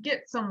want to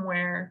get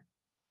somewhere,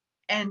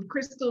 and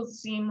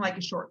crystals seem like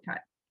a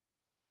shortcut.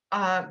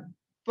 Uh,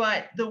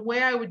 but the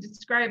way I would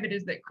describe it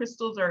is that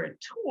crystals are a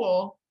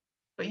tool,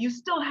 but you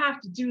still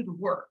have to do the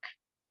work.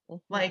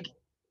 Like Mhm.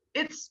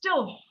 it's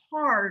still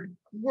hard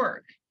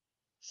work.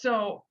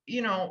 So,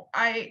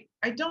 I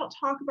don't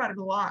talk about it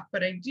a lot,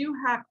 but I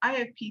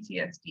have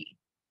PTSD,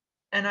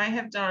 and I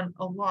have done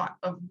a lot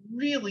of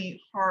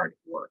really hard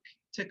work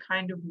to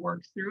kind of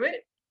work through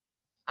it.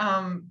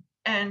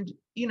 And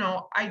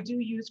I do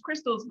use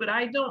crystals, but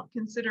I don't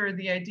consider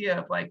the idea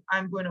of like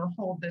I'm going to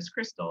hold this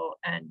crystal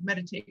and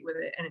meditate with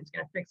it and it's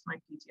going to fix my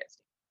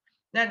PTSD.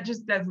 That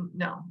just doesn't,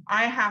 no.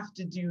 I have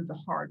to do the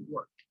hard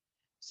work.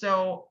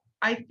 So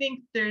I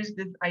think there's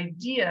this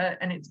idea,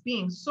 and it's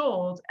being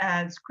sold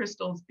as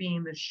crystals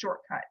being the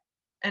shortcut.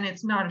 And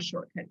it's not a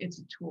shortcut, it's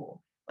a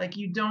tool. Like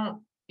you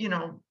don't,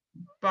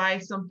 buy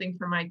something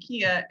from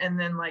IKEA and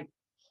then like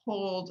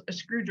hold a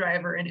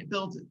screwdriver and it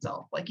builds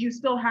itself. Like you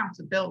still have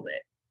to build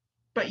it,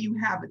 but you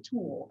have a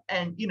tool.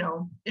 And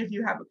if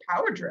you have a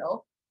power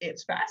drill,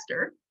 it's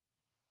faster,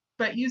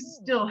 but you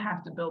still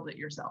have to build it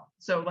yourself.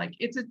 So like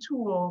it's a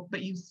tool,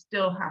 but you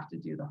still have to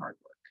do the hard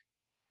work.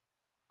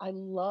 I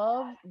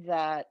love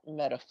that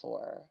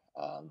metaphor.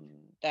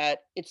 That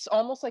it's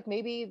almost like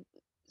maybe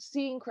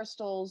seeing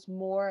crystals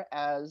more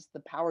as the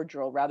power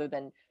drill rather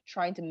than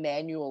trying to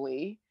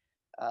manually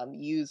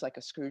use like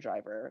a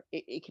screwdriver.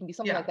 It can be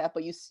something like Yeah. that,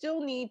 but you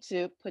still need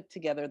to put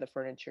together the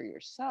furniture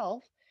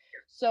yourself.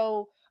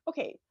 So,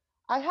 okay,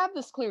 I have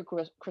this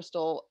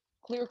crystal,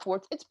 clear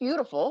quartz. It's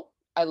beautiful.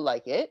 I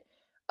like it.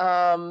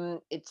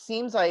 It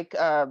seems like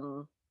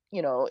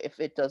if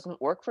it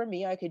doesn't work for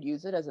me, I could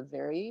use it as a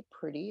very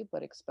pretty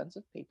but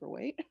expensive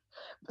paperweight.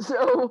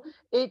 So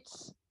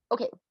it's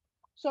okay.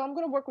 So I'm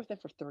going to work with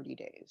it for 30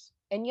 days.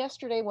 And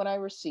yesterday, when I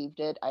received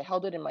it, I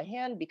held it in my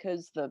hand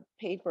because the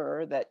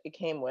paper that it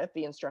came with,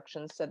 the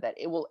instructions said that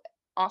it will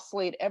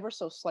oscillate ever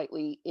so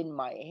slightly in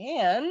my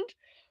hand.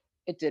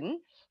 It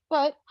didn't.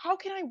 But how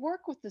can I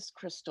work with this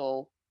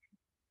crystal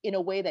in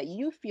a way that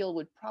you feel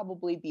would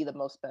probably be the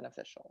most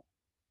beneficial?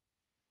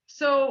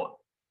 So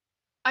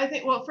I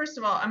think, well, first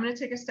of all, I'm going to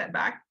take a step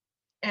back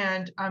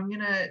and I'm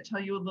going to tell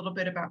you a little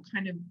bit about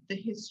kind of the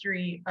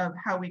history of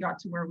how we got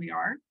to where we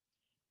are.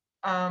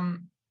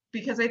 Um,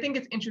 because I think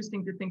it's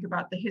interesting to think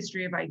about the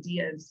history of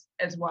ideas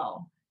as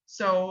well.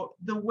 So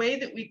the way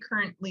that we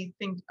currently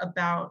think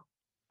about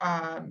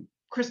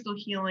crystal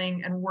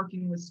healing and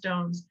working with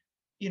stones,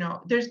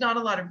 there's not a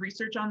lot of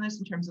research on this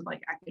in terms of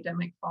like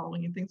academic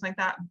following and things like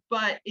that,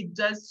 but it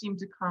does seem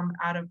to come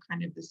out of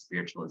kind of the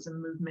spiritualism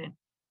movement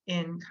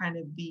in kind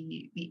of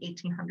the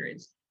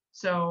 1800s.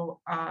 So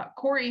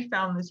Corey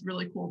found this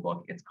really cool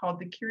book. It's called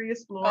The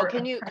Curious Oh, Lore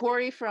can of you,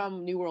 Corey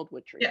from New World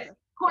Witchery Yes, here?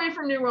 Corey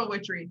from New World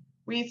Witchery.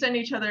 We send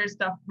each other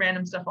stuff,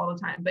 random stuff all the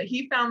time. But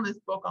he found this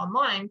book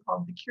online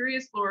called The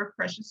Curious Lore of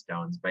Precious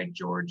Stones by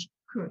George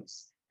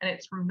Kuntz. And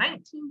it's from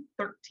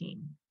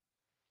 1913.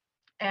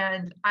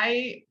 And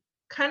I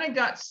kind of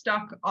got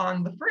stuck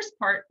on the first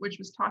part, which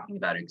was talking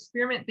about an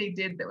experiment they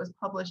did that was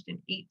published in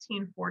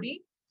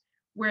 1840,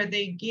 where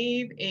they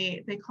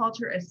called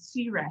her a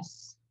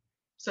seeress,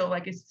 so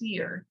like a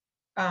seer.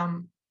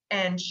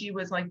 And she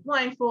was like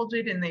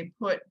blindfolded and they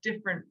put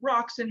different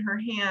rocks in her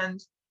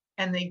hands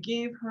and they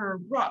gave her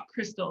rock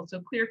crystal, so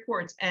clear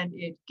quartz, and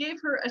it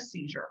gave her a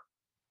seizure.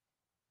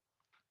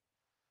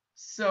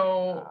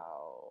 So,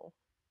 Wow.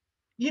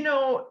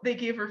 they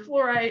gave her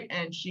fluorite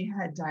and she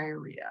had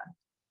diarrhea.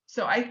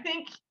 So I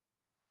think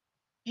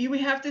we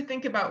have to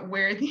think about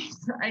where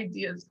these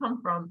ideas come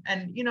from.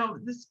 And,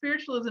 the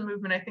spiritualism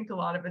movement, I think a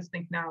lot of us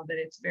think now that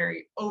it's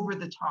very over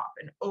the top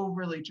and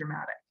overly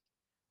dramatic,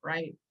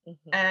 right? Mhm.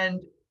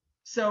 And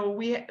so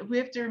we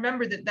have to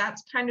remember that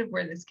that's kind of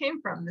where this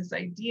came from, this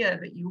idea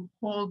that you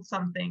hold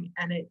something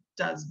and it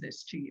does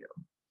this to you.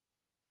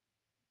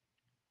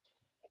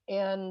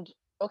 And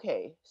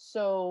okay,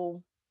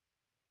 so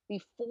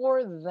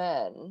before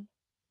then,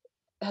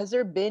 has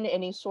there been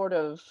any sort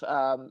of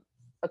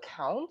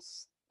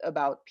accounts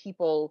about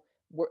people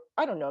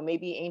I don't know,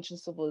 maybe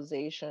ancient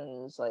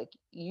civilizations like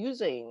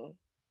using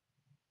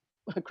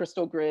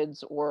crystal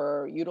grids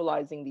or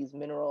utilizing these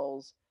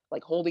minerals,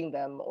 like holding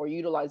them or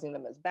utilizing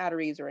them as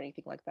batteries or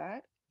anything like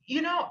that?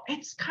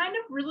 It's kind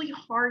of really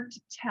hard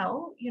to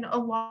tell. A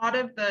lot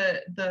of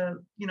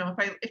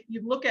if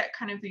you look at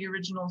kind of the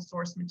original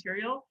source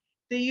material,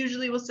 they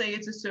usually will say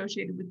it's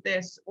associated with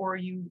this, or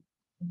you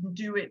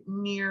do it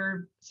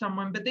near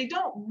someone, but they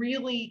don't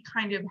really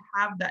kind of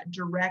have that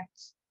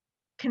direct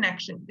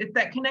connection. If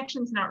that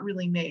connection's not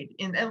really made,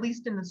 in at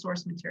least in the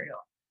source material.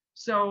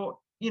 So,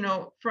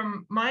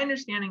 from my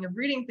understanding of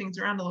reading things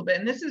around a little bit,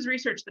 and this is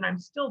research that I'm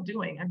still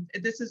doing, and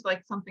this is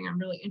like something I'm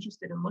really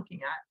interested in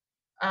looking at.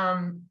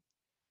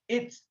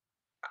 It's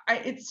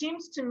it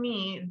seems to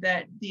me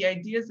that the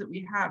ideas that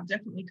we have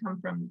definitely come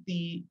from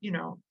the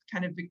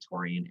kind of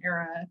Victorian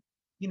era,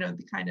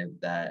 the kind of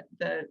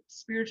the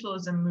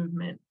spiritualism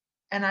movement,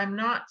 and I'm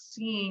not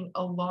seeing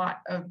a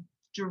lot of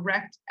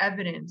direct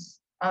evidence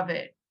of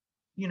it.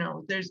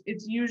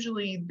 It's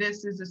usually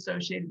this is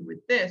associated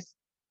with this,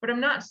 but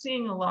I'm not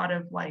seeing a lot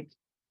of like,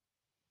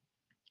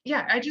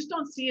 yeah, I just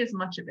don't see as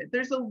much of it.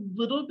 There's a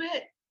little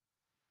bit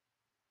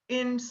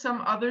in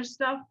some other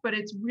stuff, but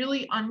it's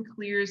really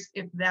unclear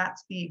if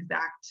that's the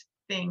exact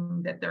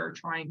thing that they're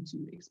trying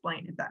to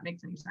explain, if that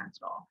makes any sense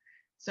at all.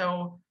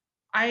 So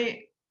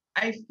I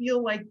I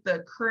feel like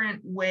the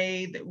current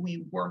way that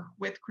we work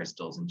with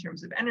crystals in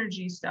terms of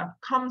energy stuff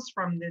comes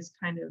from this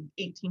kind of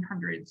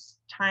 1800s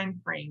time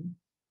frame,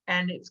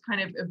 and it's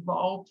kind of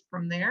evolved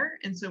from there.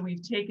 And so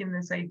we've taken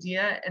this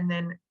idea and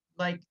then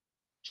like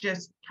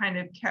just kind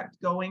of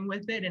kept going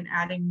with it and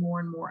adding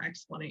more and more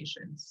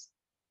explanations.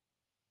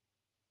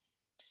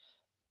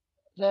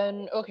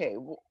 Then okay,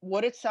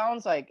 what it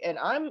sounds like, and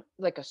I'm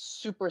like a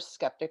super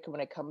skeptic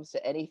when it comes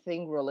to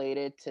anything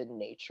related to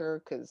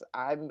nature, because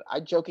I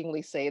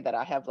jokingly say that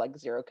I have like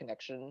zero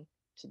connection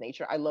to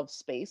nature. I love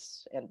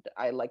space and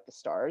I like the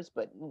stars,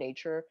 but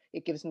nature,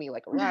 it gives me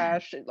like a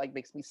rash, it like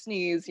makes me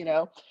sneeze.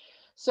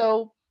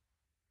 So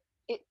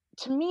it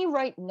to me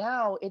right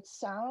now, it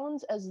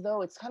sounds as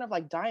though it's kind of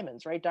like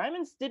diamonds, right?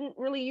 Diamonds didn't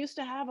really used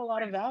to have a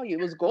lot of value.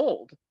 It was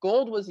gold.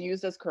 Gold was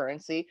used as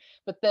currency,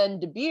 but then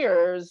De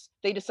Beers,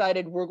 they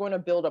decided we're going to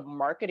build a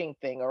marketing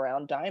thing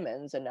around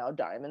diamonds, and now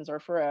diamonds are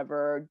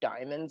forever.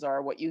 Diamonds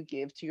are what you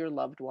give to your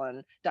loved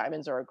one.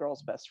 Diamonds are a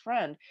girl's best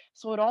friend.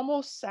 So it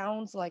almost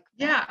sounds like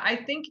that. Yeah, I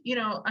think,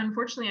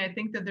 unfortunately, I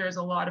think that there's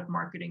a lot of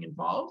marketing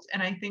involved.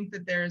 And I think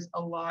that there's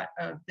a lot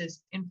of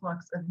this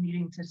influx of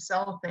needing to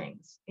sell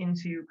things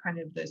into kind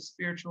of the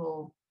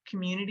spiritual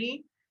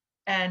community.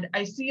 And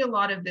I see a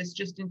lot of this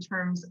just in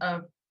terms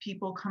of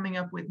people coming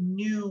up with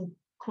new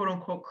quote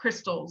unquote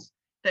crystals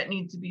that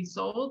need to be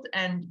sold.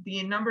 And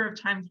the number of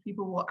times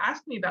people will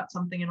ask me about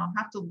something and I'll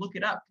have to look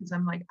it up because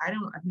I'm like,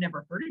 I've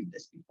never heard of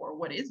this before.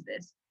 What is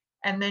this?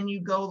 And then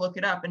you go look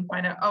it up and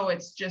find out, oh,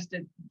 it's just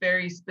a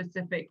very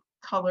specific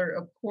color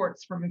of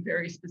quartz from a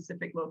very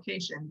specific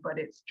location, but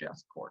it's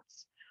just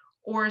quartz.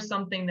 Or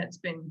something that's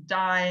been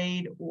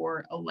dyed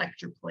or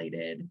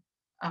electroplated.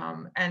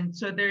 And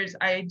so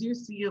I do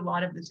see a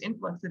lot of this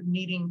influx of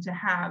needing to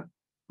have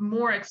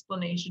more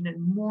explanation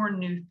and more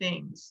new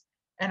things.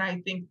 And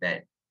I think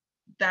that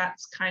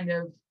that's kind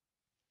of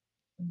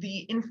the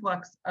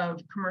influx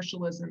of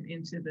commercialism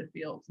into the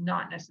field,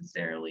 not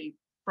necessarily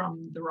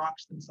from the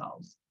rocks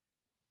themselves.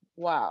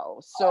 Wow.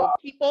 So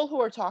people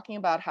who are talking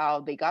about how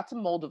they got to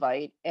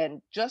moldavite,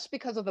 and just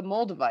because of the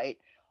moldavite,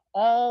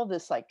 all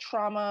this like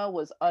trauma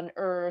was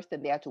unearthed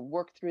and they had to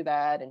work through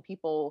that. And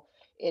people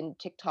in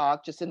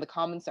TikTok, just in the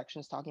comment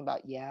sections, talking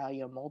about, yeah,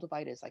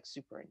 moldavite is like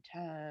super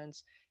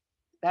intense.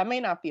 That may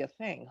not be a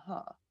thing,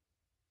 huh?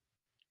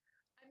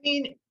 I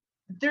mean,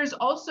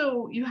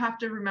 you have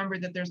to remember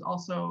that there's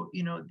also,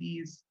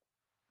 these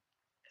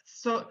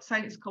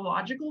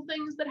psychological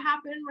things that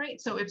happen,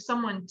 right? So if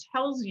someone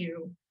tells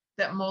you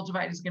that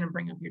moldavite is going to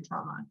bring up your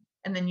trauma,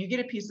 and then you get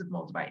a piece of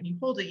moldavite and you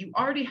hold it, you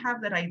already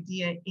have that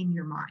idea in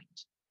your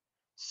mind.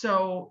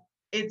 So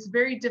it's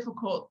very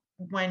difficult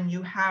when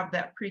you have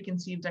that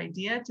preconceived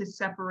idea to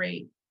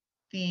separate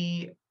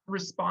the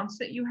response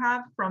that you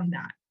have from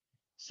that.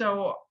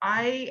 So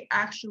I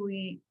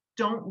actually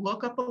don't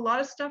look up a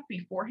lot of stuff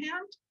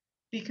beforehand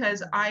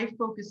because I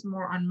focus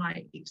more on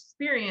my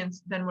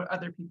experience than what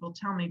other people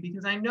tell me,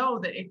 because I know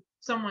that if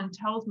someone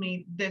tells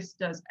me this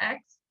does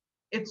X,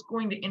 it's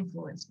going to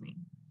influence me.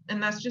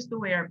 And that's just the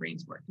way our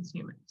brains work as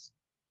humans.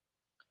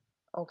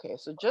 Okay,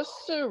 so just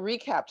to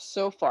recap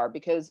so far,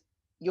 because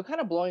you're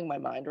kind of blowing my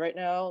mind right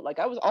now. Like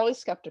I was always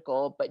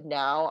skeptical, but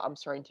now I'm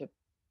starting to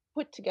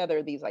put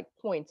together these like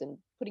points and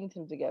putting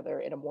them together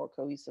in a more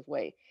cohesive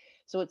way.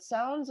 So it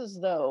sounds as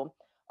though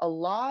a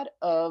lot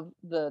of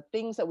the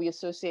things that we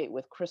associate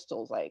with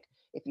crystals, like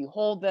if you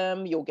hold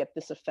them, you'll get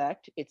this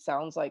effect. It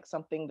sounds like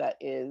something that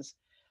is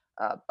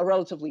a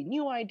relatively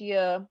new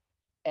idea,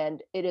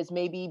 and it has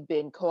maybe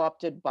been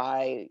co-opted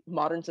by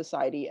modern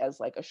society as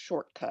like a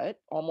shortcut,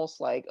 almost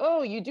like,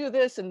 oh, you do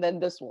this and then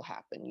this will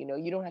happen.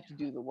 You don't have to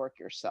do the work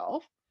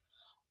yourself.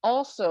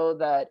 Also,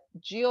 that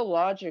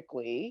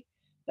geologically,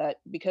 that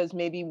because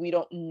maybe we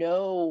don't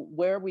know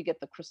where we get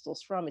the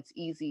crystals from, it's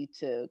easy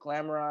to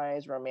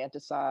glamorize,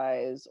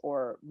 romanticize,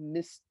 or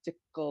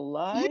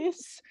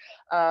mysticalize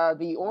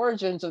the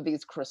origins of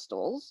these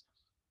crystals,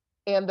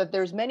 and that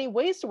there's many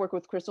ways to work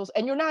with crystals,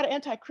 and you're not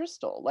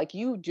anti-crystal. Like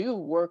you do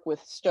work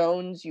with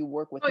stones, you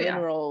work with Oh yeah.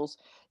 minerals,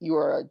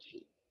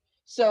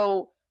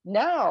 so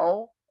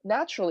now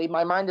naturally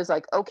my mind is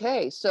like,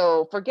 okay,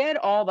 so forget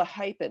all the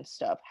hype and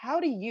stuff. How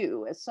do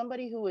you, as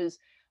somebody who is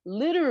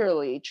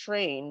literally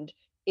trained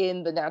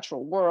in the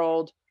natural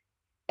world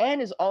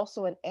and is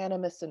also an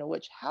animist and a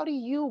witch, how do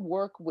you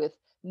work with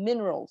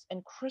minerals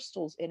and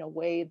crystals in a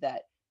way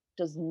that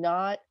does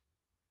not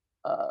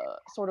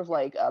sort of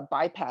like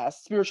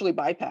spiritually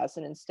bypass,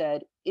 and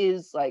instead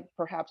is like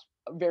perhaps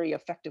a very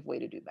effective way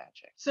to do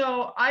magic?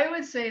 So I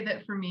would say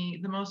that for me,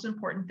 the most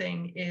important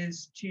thing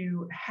is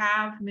to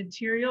have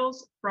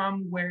materials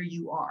from where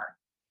you are.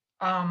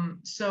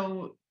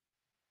 So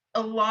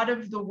a lot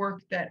of the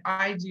work that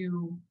I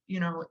do,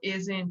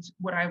 isn't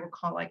what I would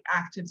call like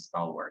active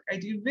spell work. I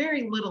do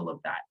very little of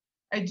that.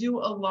 I do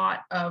a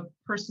lot of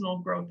personal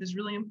growth is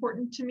really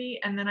important to me.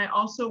 And then I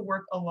also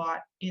work a lot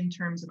in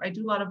terms of, I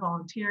do a lot of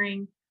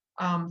volunteering,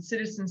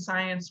 citizen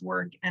science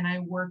work, and I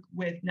work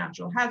with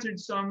natural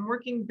hazards. So I'm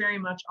working very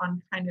much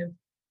on kind of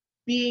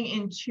being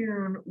in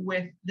tune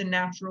with the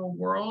natural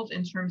world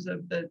in terms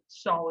of the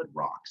solid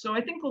rock. So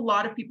I think a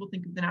lot of people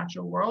think of the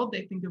natural world,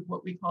 they think of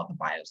what we call the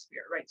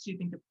biosphere, right? So you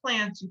think of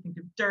plants, you think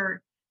of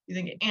dirt, you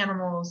think of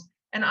animals,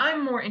 and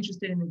I'm more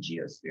interested in the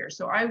geosphere.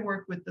 So I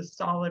work with the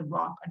solid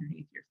rock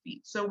underneath your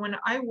feet. So when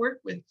I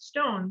work with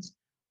stones,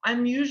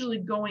 I'm usually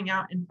going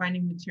out and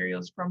finding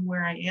materials from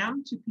where I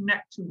am to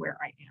connect to where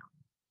I am.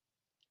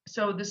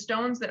 So the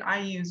stones that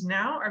I use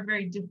now are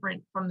very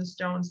different from the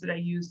stones that I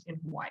used in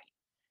Hawaii.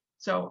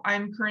 So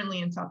I'm currently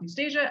in Southeast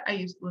Asia. I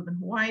used to live in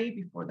Hawaii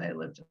before that I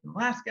lived in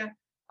Alaska.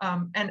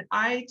 And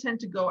I tend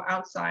to go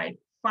outside,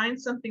 find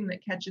something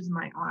that catches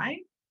my eye,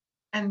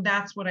 and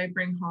that's what I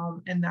bring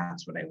home, and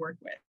that's what I work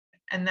with.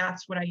 And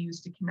that's what I use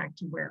to connect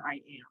to where I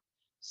am.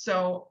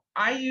 So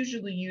I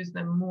usually use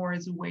them more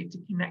as a way to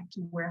connect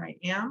to where I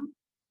am.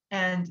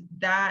 And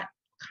that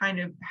kind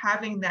of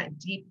having that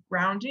deep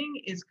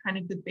grounding is kind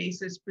of the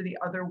basis for the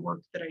other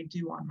work that I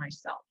do on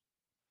myself.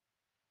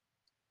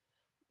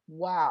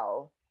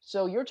 Wow.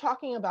 So you're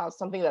talking about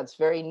something that's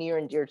very near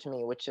and dear to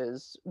me, which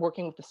is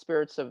working with the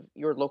spirits of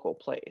your local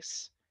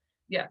place.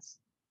 Yes.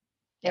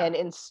 Yeah. And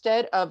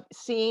instead of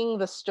seeing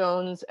the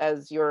stones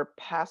as your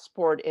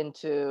passport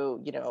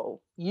into,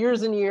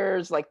 years and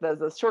years, like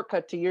the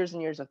shortcut to years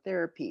and years of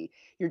therapy,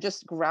 you're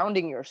just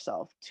grounding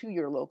yourself to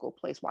your local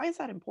place. Why is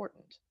that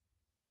important?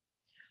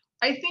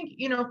 I think,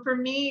 for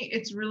me,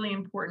 it's really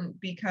important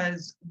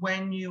because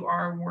when you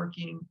are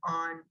working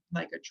on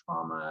like a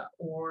trauma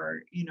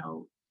or,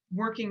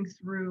 working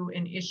through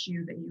an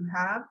issue that you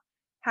have,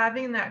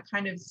 having that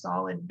kind of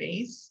solid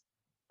base.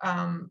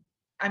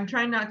 I'm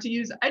trying not to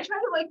use, I try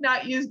to like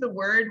not use the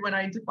word when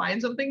I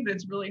define something, but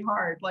it's really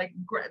hard. Like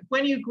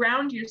when you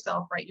ground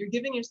yourself, right, you're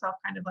giving yourself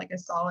kind of like a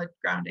solid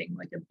grounding,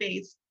 like a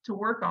base to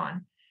work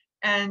on.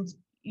 And,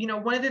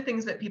 one of the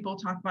things that people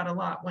talk about a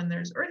lot when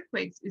there's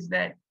earthquakes is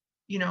that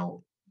you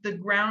know, the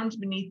ground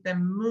beneath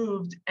them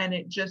moved and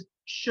it just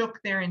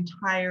shook their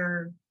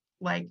entire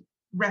like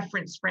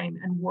reference frame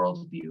and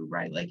worldview,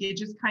 right? Like it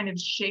just kind of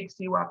shakes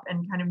you up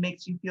and kind of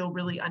makes you feel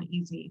really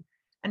uneasy.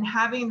 And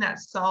having that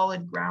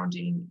solid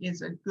grounding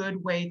is a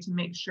good way to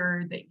make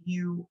sure that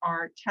you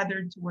are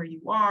tethered to where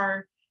you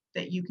are,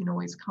 that you can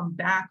always come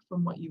back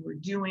from what you were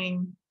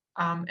doing.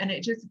 And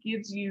it just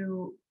gives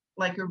you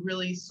like a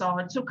really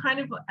solid, so kind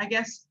of, I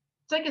guess,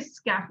 it's like a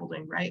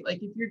scaffolding, right?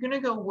 Like if you're going to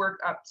go work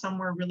up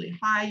somewhere really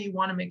high, you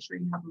want to make sure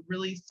you have a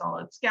really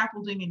solid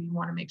scaffolding and you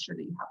want to make sure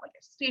that you have like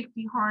a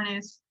safety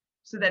harness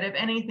so that if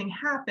anything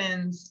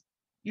happens,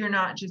 you're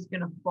not just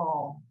going to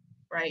fall,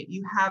 right?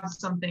 You have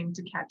something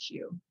to catch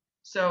you.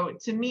 So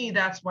to me,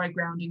 that's why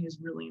grounding is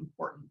really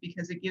important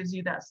because it gives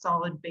you that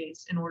solid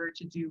base in order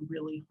to do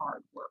really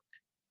hard work.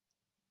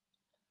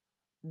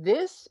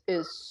 This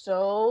is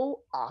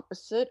so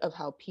opposite of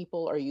how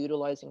people are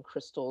utilizing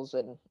crystals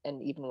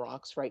and even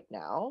rocks right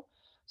now.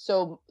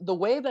 So the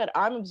way that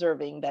I'm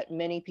observing that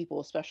many people,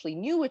 especially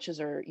new witches,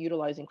 are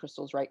utilizing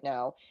crystals right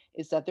now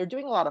is that they're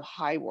doing a lot of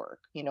high work,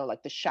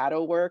 like the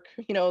shadow work,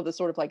 the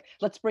sort of like,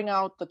 let's bring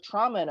out the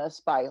trauma in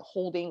us by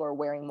holding or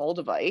wearing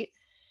moldavite.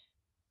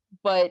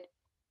 But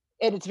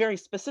and it's very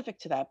specific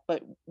to that.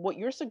 But what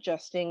you're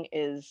suggesting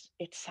is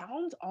it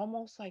sounds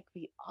almost like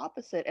the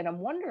opposite. And I'm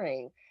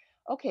wondering,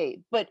 okay,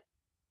 but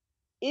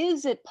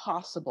is it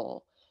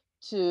possible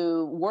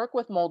to work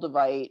with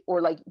moldavite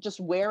or like just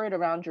wear it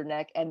around your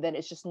neck and then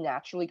it's just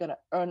naturally going to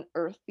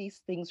unearth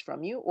these things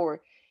from you?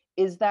 Or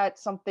is that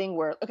something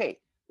where, okay,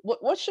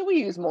 what should we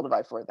use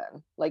moldavite for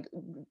then? Like,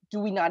 do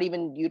we not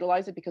even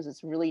utilize it because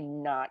it's really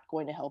not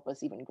going to help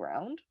us even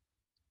ground?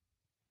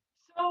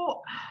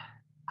 So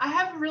I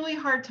have a really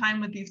hard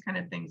time with these kind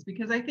of things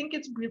because I think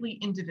it's really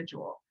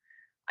individual.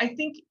 I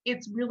think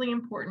it's really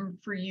important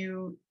for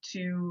you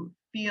to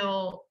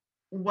feel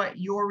what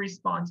your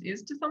response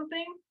is to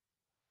something.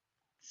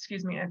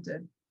 Excuse me, I have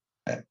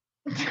to.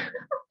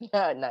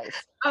 Yeah,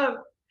 nice. um,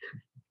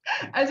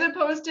 as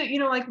opposed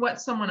to, like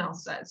what someone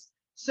else says.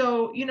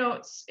 So,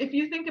 if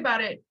you think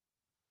about it,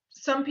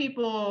 some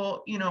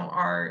people,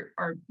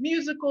 are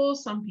musical,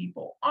 some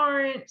people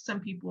aren't,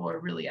 some people are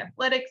really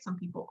athletic, some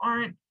people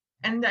aren't.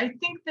 And I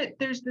think that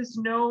there's this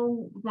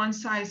no one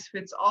size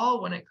fits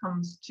all when it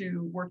comes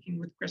to working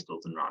with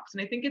crystals and rocks.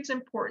 And I think it's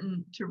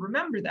important to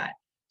remember that.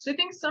 So I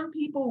think some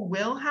people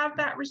will have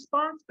that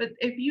response, but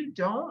if you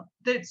don't,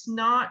 that's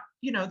not,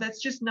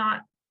 that's just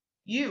not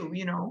you.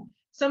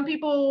 Some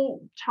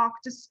people talk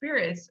to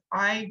spirits.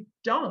 I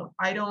don't,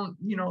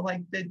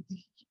 like the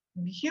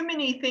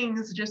humany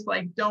things just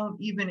like don't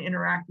even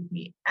interact with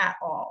me at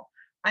all.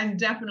 I'm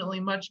definitely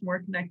much more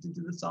connected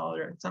to the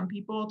solid earth. Some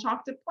people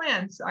talk to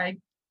plants. I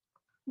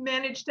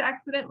manage to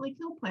accidentally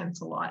kill plants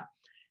a lot.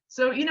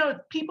 So,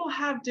 people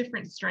have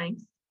different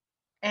strengths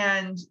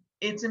and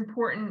it's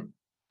important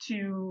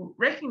to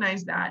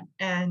recognize that.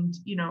 And,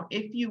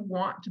 if you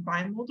want to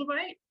buy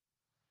moldavite,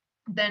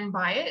 then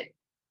buy it.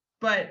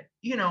 But,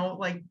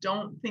 like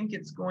don't think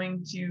it's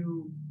going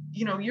to,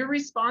 your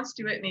response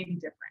to it may be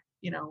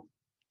different.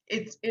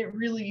 It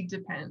really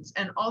depends.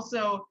 And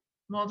also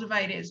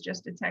moldavite is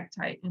just a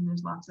tektite and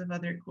there's lots of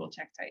other cool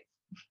tektites.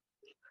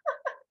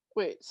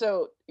 Wait,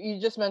 so you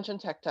just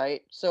mentioned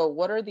tektite. So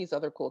what are these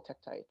other cool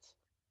tektites?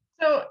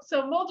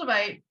 So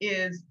moldavite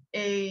is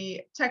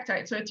a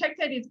tektite. So a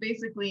tektite is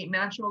basically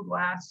natural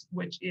glass,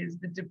 which is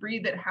the debris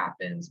that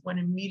happens when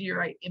a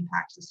meteorite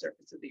impacts the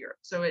surface of the earth.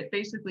 So it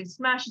basically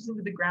smashes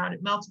into the ground,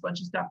 it melts a bunch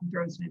of stuff and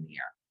throws it in the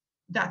air.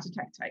 That's a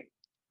tektite.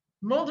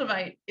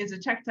 Moldavite is a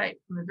tektite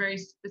from a very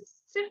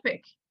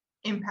specific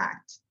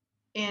impact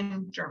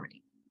in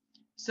Germany.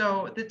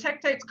 So the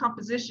tektite's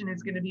composition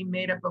is going to be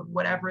made up of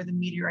whatever the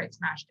meteorite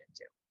smashed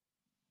into.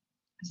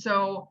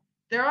 So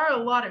there are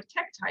a lot of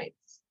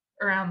tektites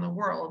around the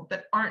world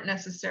that aren't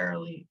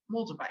necessarily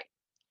moldavite.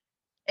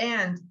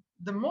 And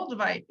the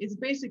moldavite is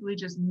basically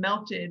just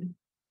melted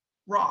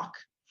rock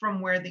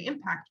from where the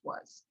impact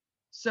was.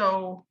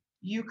 So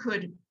you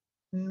could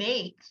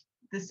make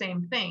the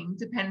same thing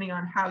depending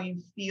on how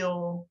you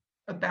feel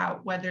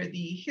about whether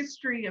the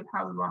history of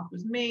how the rock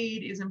was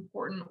made is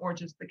important or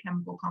just the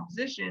chemical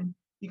composition.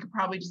 You could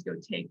probably just go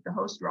take the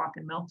host rock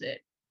and melt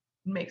it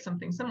and make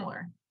something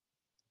similar.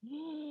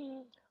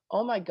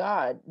 Oh my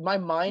God. My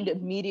mind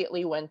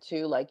immediately went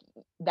to like,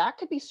 that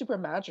could be super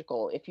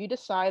magical. If you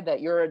decide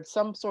that you're in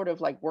some sort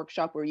of like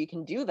workshop where you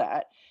can do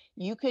that,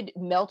 you could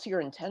melt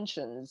your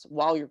intentions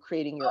while you're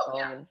creating your Oh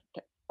yeah. own.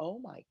 Oh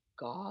my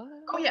God.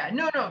 Oh yeah.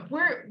 No.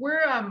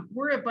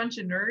 We're a bunch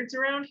of nerds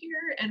around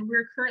here, and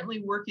we're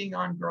currently working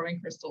on growing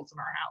crystals in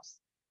our house.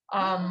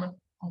 Oh my God.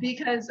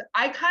 Because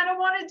I kind of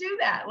want to do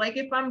that. Like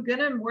if I'm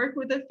gonna work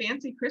with a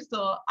fancy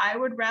crystal, I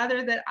would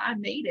rather that I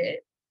made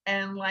it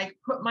and like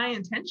put my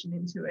intention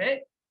into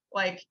it.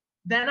 Like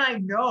then I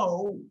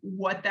know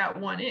what that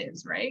one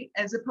is, right?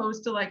 As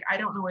opposed to like I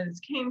don't know where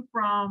this came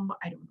from.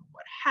 I don't know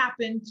what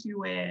happened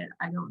to it.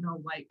 I don't know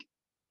like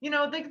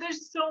like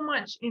there's so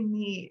much in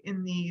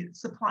the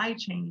supply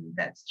chain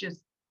that's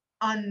just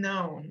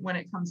unknown when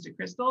it comes to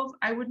crystals.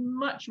 I would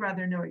much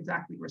rather know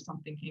exactly where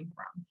something came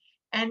from.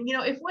 And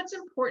if what's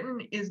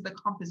important is the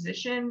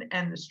composition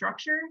and the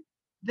structure,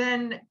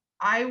 then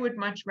I would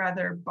much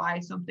rather buy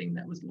something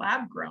that was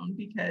lab grown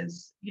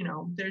because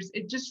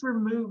it just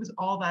removes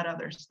all that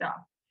other stuff.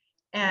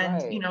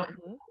 And Right.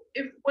 Mhm.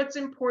 if what's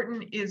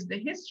important is the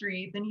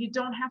history, then you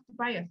don't have to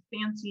buy a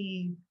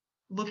fancy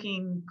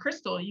looking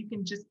crystal. You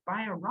can just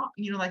buy a rock,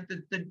 like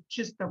the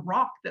just the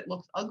rock that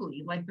looks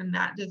ugly. Like then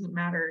that doesn't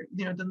matter,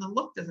 then the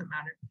look doesn't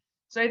matter.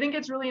 So I think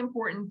it's really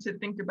important to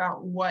think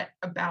about what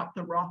about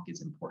the rock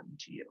is important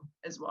to you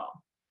as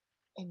well.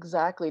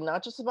 Exactly.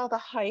 Not just about the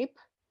hype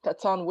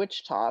that's on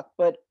Witch Talk,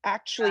 but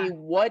actually,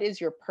 what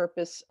is your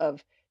purpose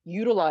of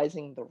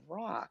utilizing the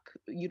rock,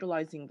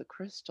 utilizing the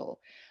crystal?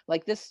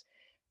 Like this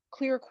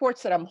clear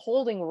quartz that I'm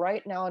holding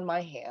right now in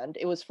my hand,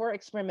 it was for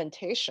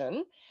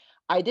experimentation.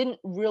 I didn't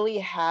really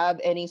have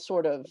any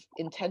sort of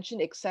intention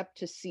except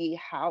to see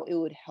how it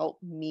would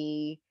help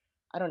me,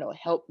 I don't know,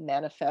 help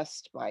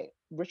manifest my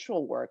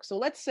ritual work. So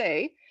let's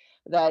say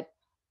that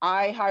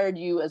I hired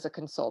you as a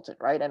consultant,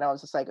 right? And I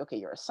was just like, okay,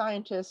 you're a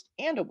scientist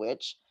and a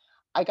witch.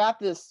 I got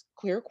this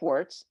clear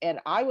quartz and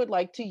I would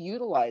like to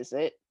utilize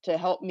it to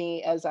help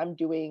me as I'm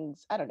doing,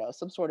 I don't know,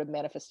 some sort of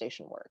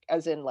manifestation work,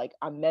 as in like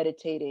I'm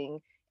meditating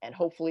and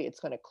hopefully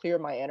it's going to clear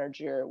my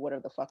energy or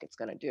whatever the fuck it's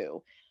going to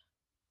do.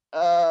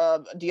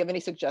 Do you have any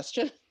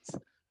suggestions?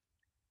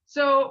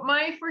 So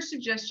my first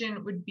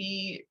suggestion would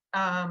be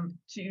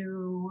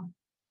to,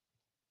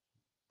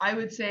 I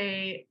would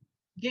say,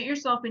 get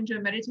yourself into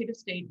a meditative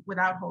state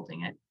without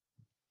holding it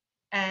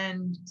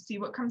and see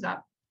what comes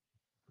up.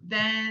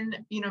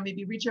 Then,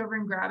 maybe reach over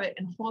and grab it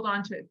and hold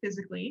on to it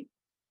physically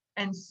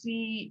and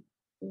see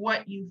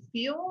what you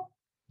feel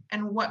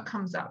and what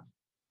comes up.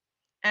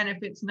 And if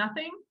it's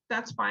nothing,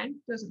 that's fine,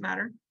 doesn't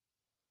matter.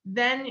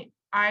 Then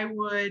I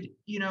would,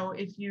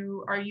 if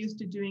you are used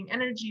to doing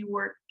energy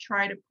work,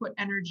 try to put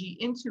energy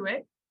into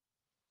it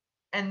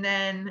and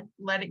then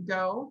let it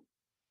go.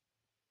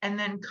 And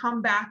then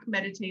come back,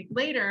 meditate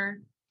later,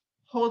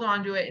 hold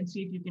on to it and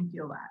see if you can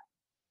feel that.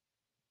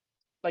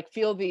 Like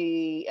feel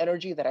the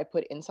energy that I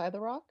put inside the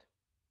rock?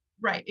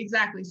 Right,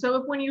 exactly. So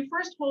if when you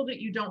first hold it,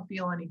 you don't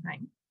feel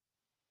anything,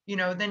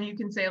 then you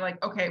can say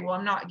like, okay, well,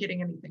 I'm not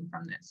getting anything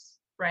from this,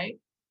 right?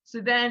 So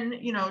then,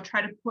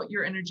 try to put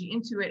your energy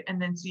into it and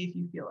then see if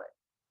you feel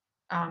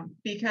it.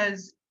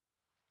 Because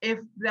if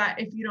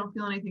you don't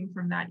feel anything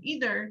from that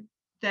either,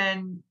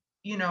 then,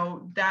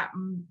 that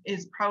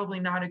is probably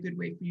not a good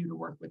way for you to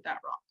work with that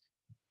rock.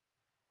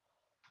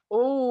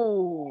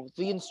 Oh,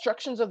 the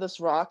instructions of this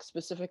rock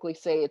specifically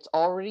say it's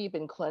already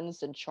been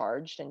cleansed and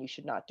charged and you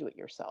should not do it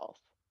yourself.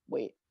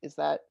 Wait, is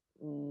that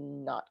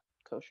not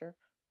kosher?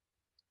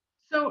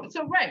 So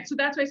right. So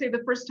that's why I say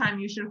the first time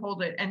you should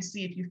hold it and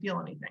see if you feel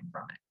anything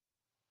from it.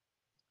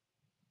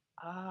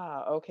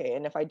 Ah, okay.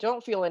 And if I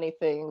don't feel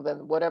anything,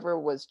 then whatever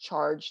was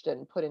charged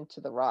and put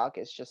into the rock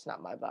is just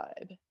not my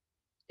vibe.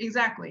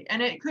 Exactly.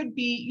 And it could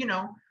be,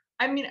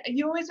 I mean,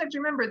 you always have to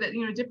remember that,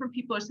 different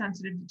people are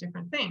sensitive to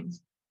different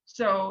things.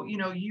 So,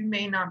 you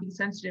may not be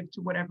sensitive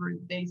to whatever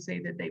they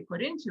say that they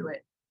put into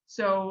it.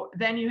 So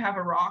then you have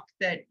a rock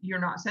that you're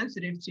not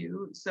sensitive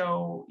to.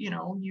 So,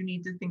 you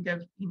need to think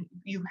of,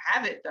 you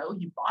have it though,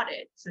 you bought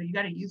it. So you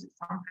got to use it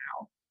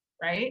somehow.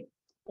 Right.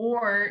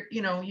 Or,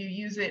 you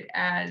use it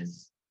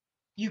as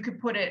you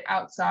could put it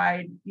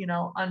outside,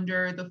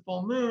 under the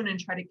full moon and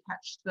try to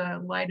catch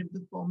the light of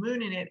the full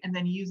moon in it and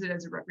then use it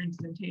as a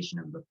representation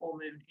of the full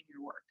moon in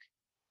your work.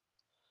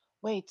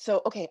 Wait,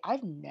 so okay,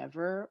 I've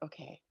never,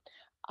 okay,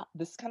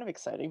 this is kind of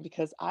exciting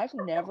because I've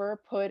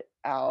never put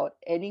out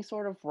any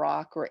sort of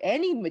rock or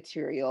any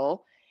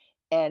material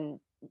and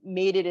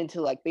made it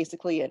into like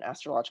basically an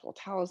astrological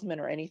talisman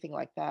or anything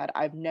like that.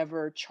 I've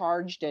never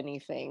charged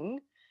anything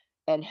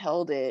and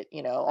held it,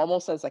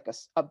 almost as like a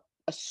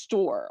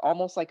store,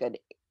 almost like a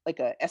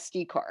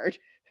SD card,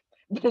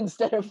 but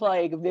instead of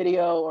like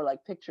video or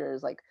like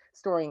pictures, like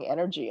storing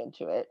energy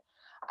into it.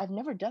 I've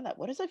never done that.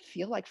 What does it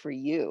feel like for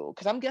you?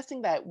 Because I'm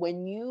guessing that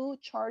when you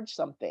charge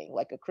something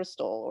like a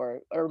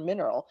crystal or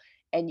mineral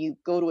and you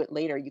go to it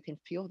later, you can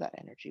feel that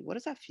energy. What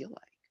does that feel like?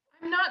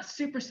 I'm not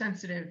super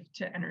sensitive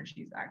to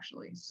energies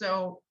actually.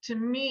 So to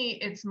me,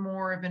 it's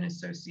more of an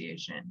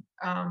association.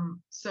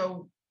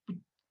 So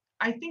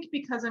I think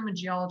because I'm a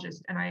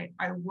geologist and I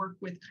work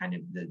with kind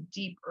of the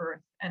deep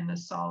earth and the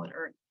solid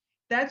earth,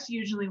 that's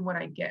usually what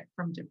I get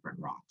from different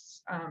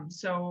rocks.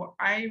 So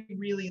I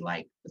really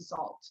like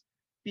basalt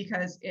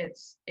because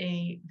it's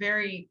a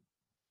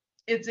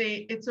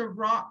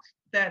rock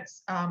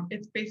that's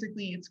it's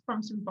basically it's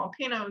from some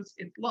volcanoes,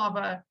 it's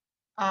lava,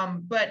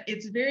 but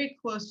it's very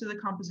close to the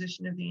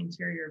composition of the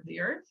interior of the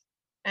earth,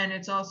 and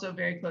it's also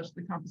very close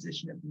to the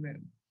composition of the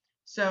moon.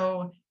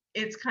 So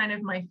it's kind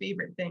of my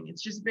favorite thing.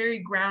 It's just very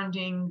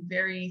grounding,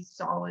 very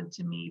solid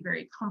to me,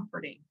 very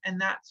comforting, and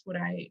that's what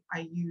I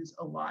use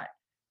a lot.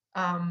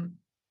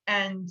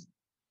 And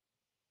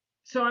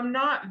so I'm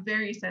not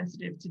very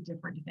sensitive to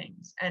different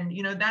things. And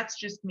that's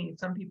just me.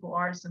 Some people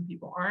are, some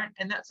people aren't.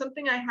 And that's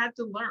something I had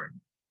to learn.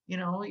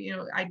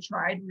 I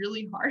tried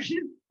really hard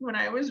when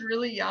I was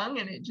really young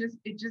and it just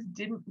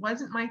didn't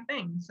wasn't my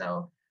thing.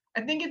 So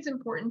I think it's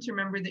important to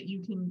remember that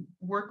you can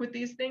work with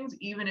these things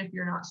even if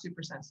you're not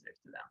super sensitive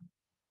to them.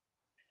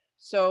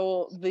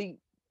 So the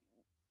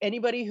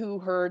anybody who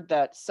heard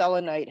that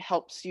selenite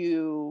helps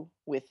you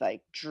with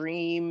like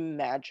dream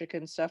magic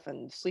and stuff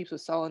and sleeps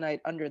with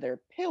selenite under their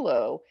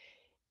pillow,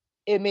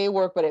 it may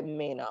work, but it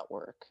may not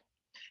work.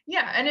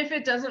 Yeah, and if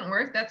it doesn't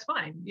work, that's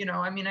fine.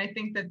 I mean, I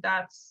think that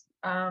that's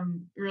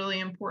really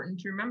important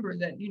to remember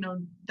that,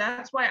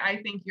 that's why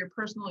I think your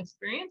personal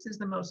experience is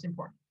the most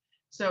important.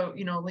 So,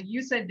 like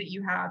you said that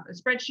you have a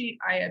spreadsheet,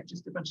 I have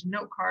just a bunch of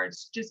note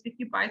cards. Just if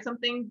you buy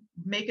something,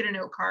 make it a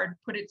note card,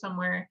 put it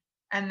somewhere,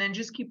 and then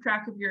just keep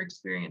track of your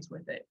experience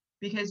with it.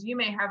 Because you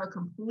may have a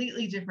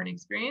completely different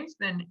experience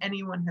than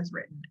anyone has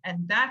written.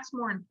 And that's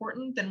more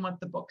important than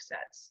what the book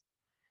says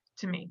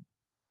to me,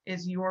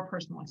 is your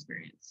personal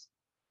experience.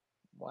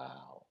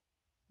 Wow.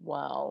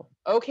 Wow.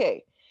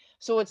 Okay.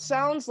 So it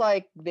sounds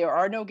like there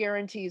are no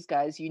guarantees,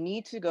 guys. You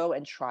need to go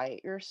and try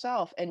it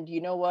yourself. And you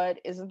know what?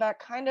 Isn't that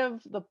kind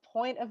of the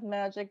point of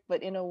magic?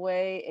 But in a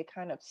way, it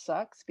kind of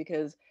sucks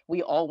because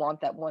we all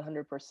want that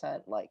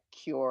 100% like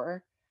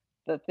cure,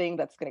 the thing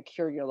that's going to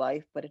cure your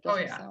life, but it Oh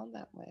doesn't yeah. sound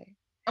that way.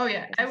 Oh It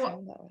yeah. doesn't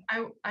sound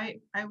that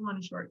way. I want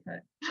a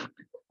shortcut.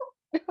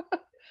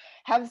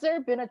 Has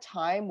there been a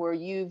time where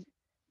you've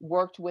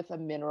worked with a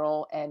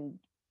mineral and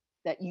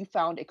that you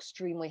found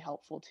extremely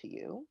helpful to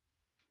you?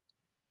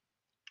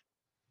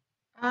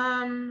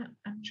 I'm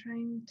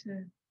trying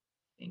to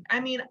think. I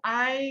mean,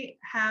 I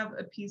have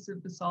a piece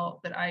of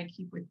basalt that I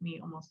keep with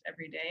me almost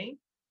every day,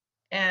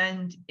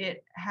 and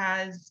it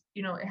has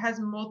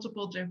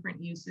multiple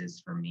different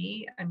uses for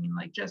me. I mean,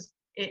 like just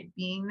it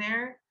being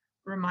there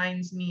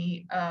reminds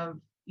me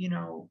of, you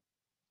know,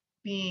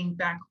 being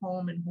back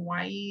home in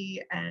Hawaii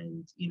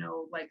and,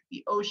 like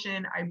the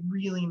ocean. I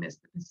really miss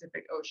the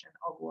Pacific Ocean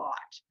a lot.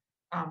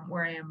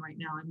 Where I am right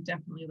now, I'm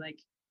definitely like,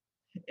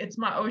 it's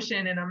my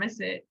ocean and I miss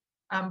it.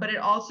 But it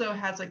also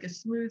has like a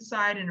smooth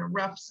side and a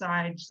rough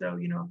side. So,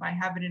 if I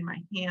have it in my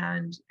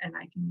hand and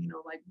I can,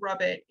 like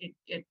rub it,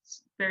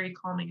 it's very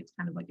calming. It's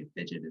kind of like a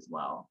fidget as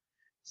well.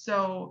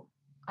 So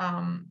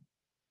um,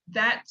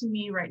 that to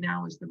me right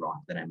now is the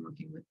rock that I'm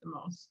working with the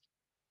most.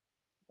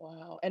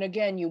 Wow. And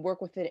again, you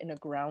work with it in a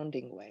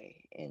grounding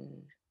way,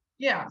 in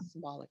Yeah. a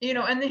symbolic way.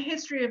 And the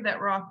history of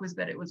that rock was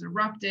that it was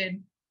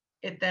erupted,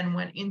 it then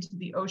went into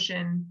the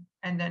ocean,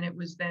 and then it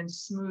was then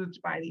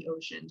smoothed by the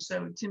ocean.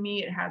 So to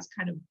me, it has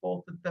kind of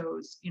both of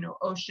those,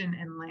 ocean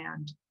and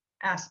land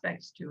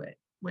aspects to it,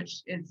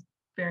 which is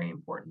very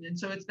important. And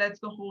so that's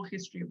the whole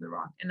history of the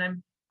rock. And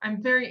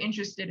I'm very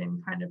interested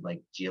in kind of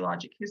like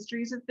geologic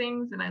histories of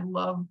things, and I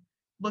love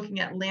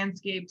looking at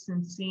landscapes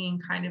and seeing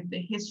kind of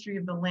the history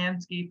of the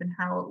landscape and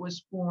how it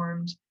was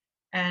formed,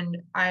 and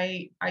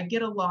I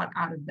get a lot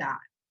out of that.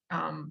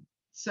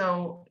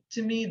 So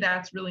to me,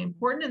 that's really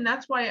important, and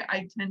that's why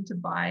I tend to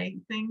buy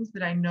things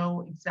that I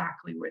know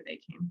exactly where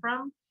they came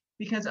from,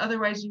 because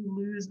otherwise you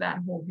lose that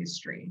whole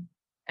history.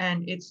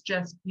 And it's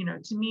just,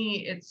 to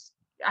me,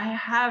 I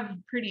have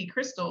pretty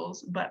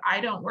crystals, but I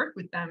don't work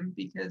with them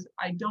because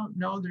I don't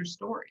know their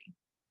story.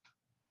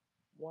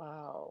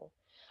 Wow.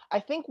 I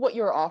think what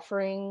you're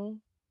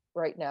offering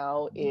right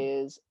now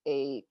is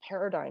a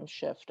paradigm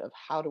shift of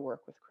how to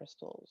work with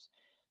crystals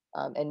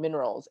and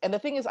minerals. And the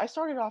thing is, I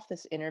started off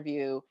this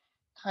interview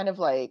kind of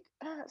like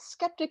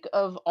skeptic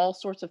of all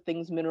sorts of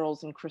things,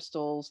 minerals and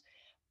crystals.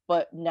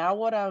 But now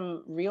what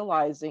I'm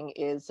realizing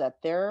is that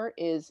there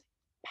is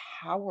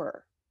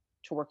power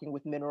to working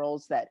with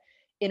minerals that,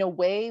 in a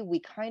way, we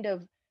kind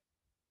of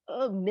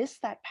miss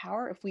that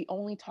power if we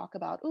only talk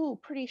about, ooh,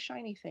 pretty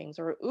shiny things,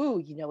 or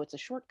ooh, it's a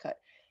shortcut.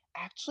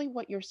 Actually,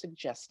 what you're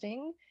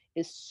suggesting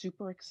is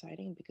super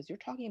exciting because you're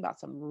talking about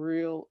some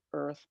real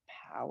earth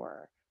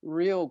power,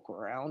 real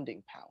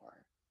grounding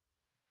power.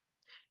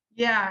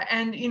 Yeah,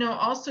 and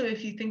also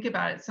if you think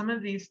about it, some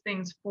of these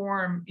things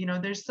form,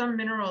 there's some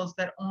minerals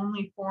that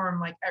only form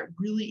like at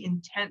really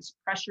intense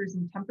pressures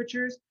and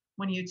temperatures.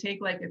 When you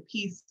take like a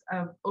piece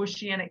of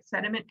oceanic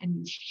sediment and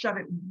you shove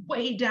it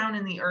way down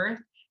in the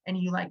earth and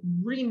you like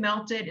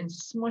remelt it and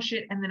smush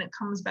it, and then it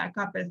comes back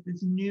up as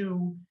this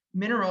new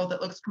mineral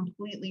that looks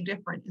completely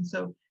different. And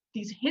so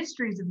these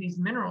histories of these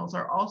minerals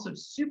are also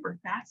super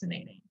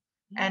fascinating.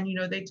 And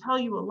they tell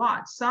you a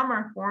lot. Some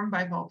are formed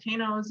by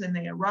volcanoes and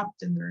they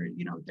erupt, and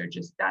they're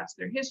just, that's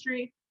their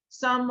history.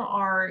 Some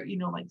are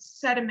like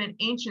sediment,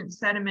 ancient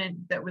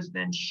sediment that was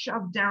then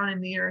shoved down in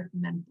the earth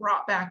and then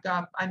brought back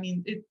up. I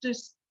mean, it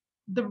just,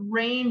 the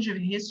range of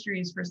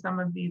histories for some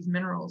of these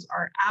minerals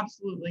are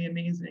absolutely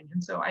amazing.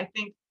 And so I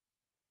think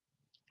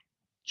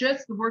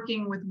just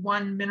working with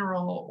one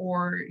mineral,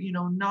 or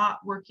not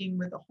working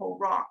with a whole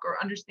rock or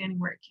understanding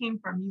where it came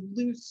from,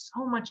 you lose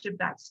so much of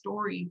that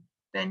story.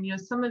 Then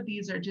some of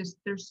these are just,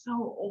 they're so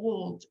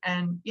old.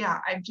 And yeah,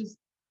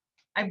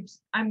 I'm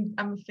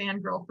a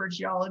fangirl for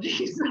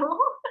geology. So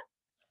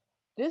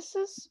This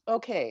is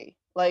okay.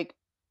 Like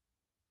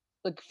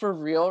for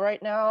real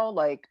right now,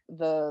 like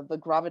the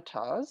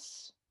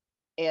gravitas,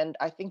 and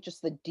I think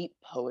just the deep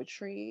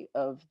poetry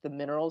of the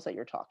minerals that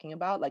you're talking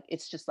about, like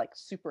it's just like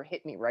super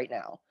hit me right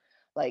now.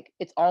 Like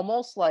it's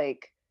almost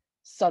like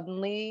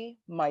suddenly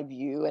my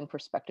view and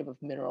perspective of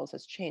minerals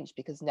has changed,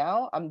 because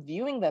now I'm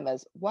viewing them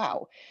as,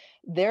 wow,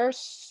 their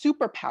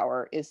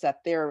superpower is that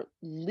they're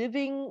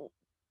living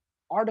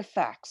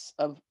artifacts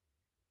of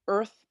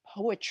earth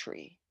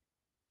poetry,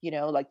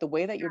 like the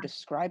way that you're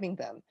describing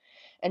them.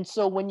 And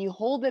so when you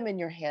hold them in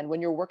your hand,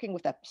 when you're working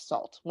with that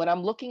basalt, when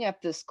I'm looking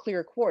at this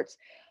clear quartz,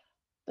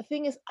 the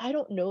thing is, I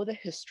don't know the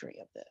history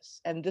of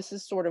this. And this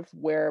is sort of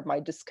where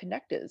my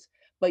disconnect is.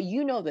 But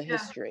you know the yeah,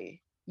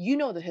 history. You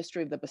know the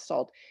history of the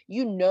basalt.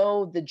 You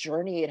know the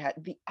journey it had,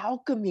 the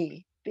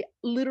alchemy, the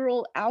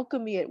literal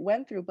alchemy it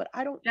went through. But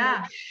I don't know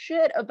yeah,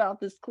 shit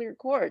about this clear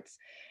quartz.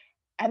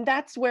 And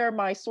that's where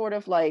my sort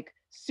of like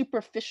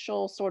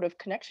superficial sort of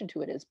connection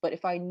to it is. But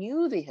if I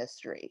knew the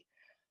history,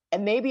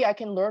 and maybe I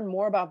can learn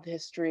more about the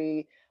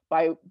history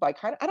by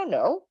kind of, I don't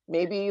know,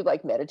 maybe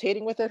like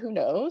meditating with it, who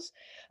knows.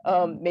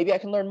 Maybe I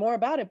can learn more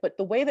about it. But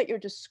the way that you're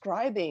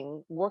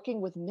describing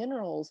working with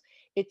minerals,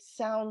 it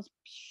sounds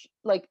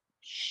like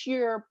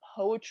sheer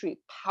poetry,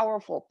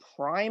 powerful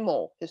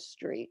primal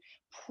history,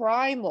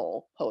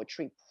 primal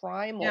poetry,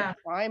 primal yeah.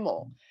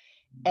 primal.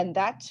 And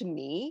that to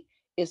me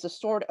is a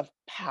sort of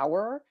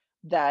power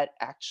that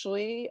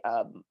actually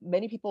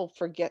many people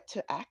forget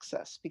to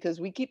access,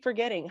 because we keep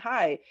forgetting,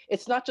 hi,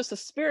 it's not just the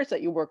spirits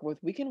that you work with,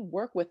 we can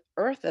work with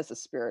earth as a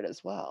spirit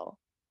as well.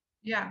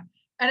 Yeah.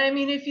 And I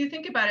mean, if you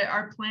think about it,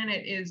 our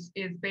planet is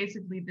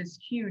basically this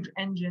huge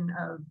engine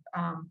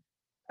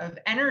of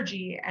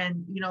energy,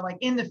 and like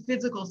in the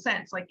physical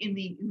sense, like in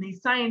the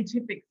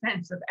scientific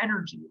sense of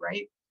energy,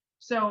 right?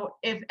 So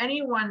if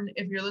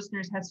your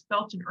listeners has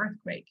felt an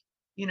earthquake,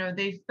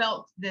 they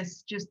felt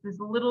this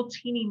little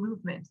teeny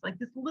movement, like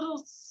this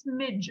little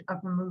smidge of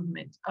a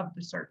movement of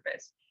the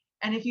surface.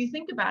 And if you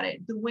think about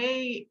it, the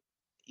way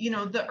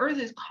the earth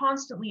is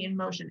constantly in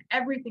motion.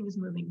 Everything is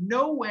moving.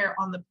 Nowhere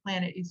on the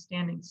planet is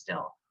standing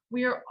still.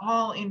 We are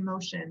all in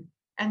motion.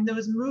 And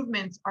those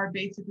movements are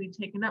basically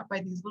taken up by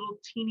these little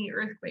teeny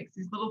earthquakes,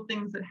 these little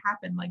things that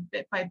happen like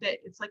bit by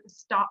bit. It's like a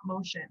stop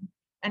motion.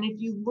 And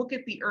if you look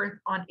at the earth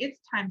on its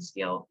time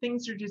scale,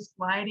 things are just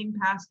sliding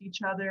past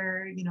each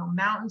other.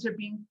 Mountains are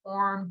being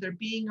formed, they're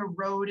being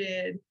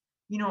eroded.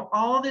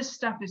 All this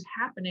stuff is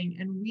happening.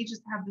 And we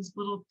just have this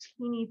little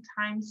teeny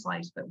time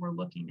slice that we're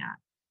looking at.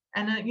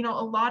 And a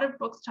lot of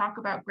books talk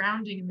about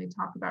grounding, and they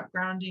talk about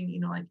grounding,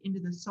 like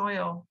into the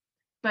soil.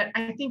 But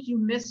I think you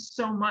miss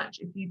so much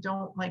if you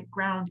don't like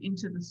ground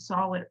into the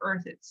solid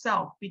earth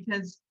itself,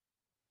 because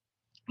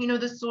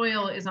the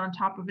soil is on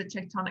top of a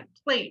tectonic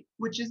plate,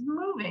 which is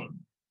moving,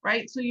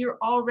 right? So you're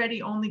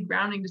already only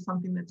grounding to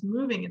something that's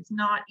moving. It's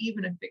not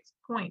even a fixed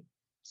point.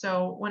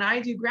 So when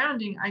I do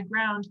grounding, I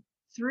ground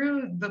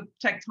through the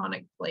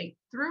tectonic plate,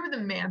 through the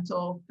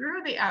mantle,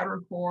 through the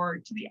outer core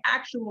to the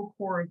actual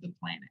core of the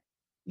planet.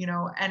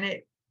 And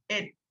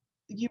it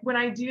you when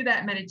I do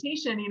that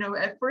meditation,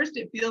 at first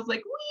it feels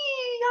like,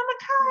 wee, I'm a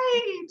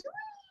kite,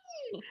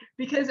 wee,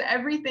 because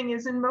everything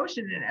is in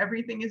motion and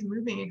everything is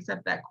moving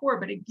except that core,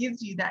 but it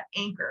gives you that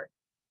anchor.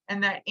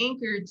 And that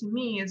anchor to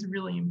me is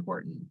really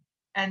important.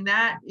 And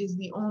that is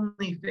the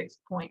only fixed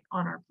point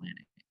on our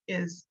planet,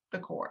 is the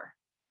core.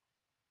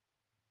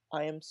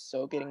 I am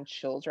so getting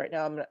chills right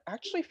now. I'm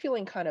actually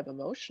feeling kind of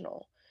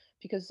emotional,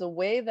 because the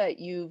way that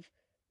you've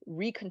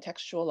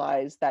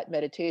recontextualized that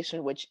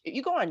meditation, which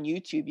you go on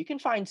YouTube, you can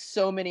find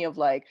so many of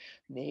like,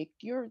 make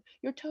your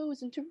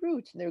toes into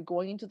roots, and they're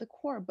going into the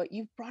core. But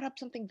you've brought up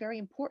something very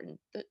important.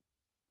 The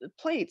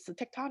plates, the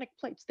tectonic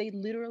plates, they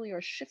literally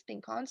are shifting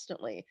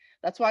constantly.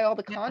 That's why all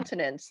the Yeah,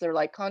 continents, they're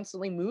like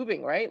constantly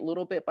moving, right?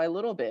 Little bit by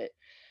little bit.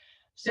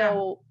 yeah,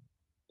 So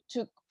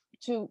to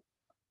to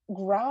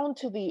ground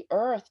to the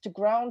earth, to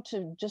ground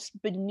to just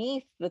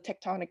beneath the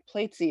tectonic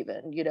plates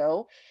even,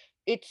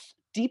 it's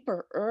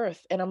deeper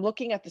earth, and I'm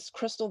looking at this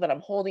crystal that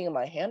I'm holding in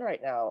my hand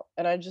right now,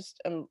 and I just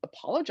am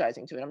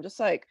apologizing to it. I'm just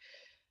like,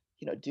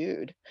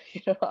 dude,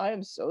 I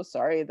am so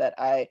sorry that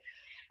I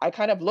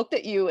kind of looked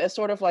at you as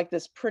sort of like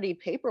this pretty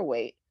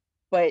paperweight,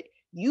 but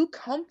you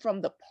come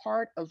from the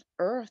part of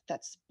earth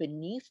that's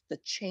beneath the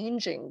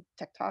changing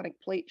tectonic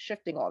plate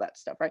shifting, all that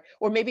stuff, right?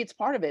 Or maybe it's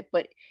part of it,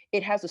 but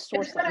it has a It's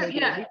source like kind of, maybe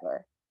yeah.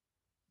 deeper.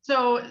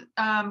 So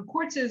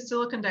quartz is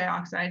silicon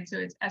dioxide, so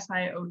it's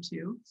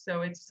SiO2.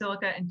 So it's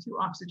silica and two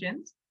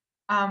oxygens.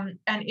 And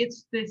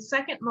it's the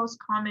second most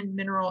common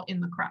mineral in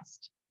the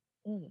crust.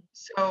 Mm.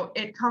 So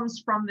it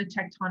comes from the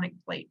tectonic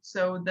plate.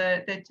 So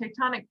the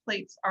tectonic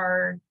plates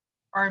are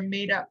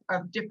made up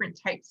of different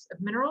types of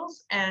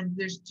minerals, and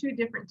there's two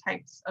different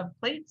types of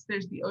plates.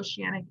 There's the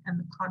oceanic and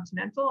the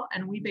continental,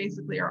 and we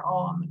basically are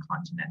all on the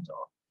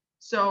continental.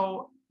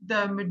 So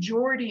the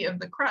majority of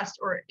the crust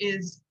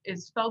is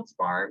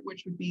feldspar,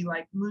 which would be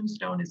like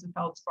moonstone is a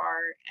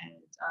feldspar, and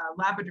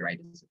labradorite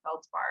is a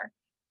feldspar,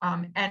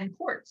 and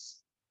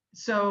quartz.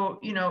 So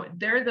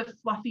they're the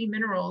fluffy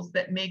minerals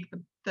that make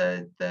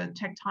the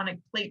tectonic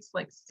plates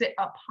like sit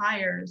up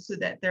higher so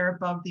that they're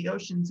above the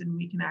oceans, and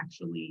we can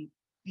actually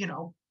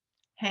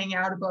hang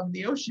out above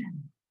the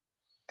ocean.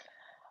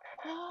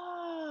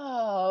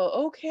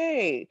 Oh,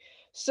 okay.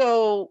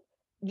 So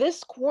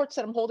this quartz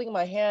that I'm holding in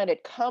my hand,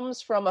 it comes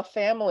from a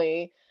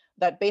family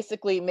that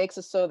basically makes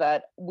it so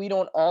that we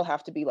don't all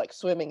have to be like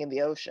swimming in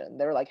the ocean.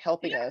 They're like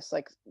helping Yeah, us.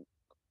 Like,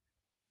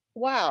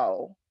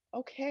 wow.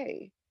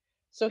 Okay.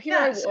 So here I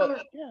yeah. was. So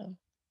Yeah.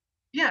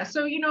 yeah,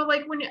 so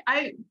like when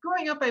I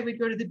growing up, I would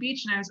go to the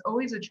beach and I was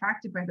always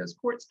attracted by those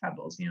quartz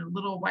pebbles,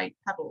 little white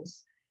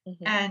pebbles. Hmm.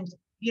 And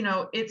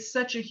it's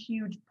such a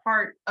huge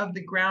part of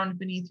the ground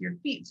beneath your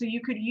feet. So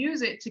you could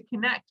use it to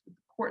connect with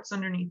the quartz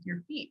underneath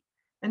your feet.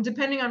 And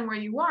depending on where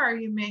you are,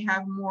 you may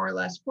have more or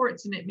less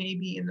quartz, and it may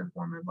be in the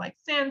form of like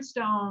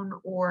sandstone,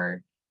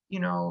 or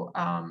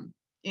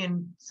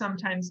in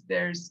sometimes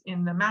there's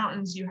in the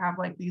mountains you have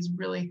like these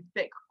really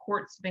thick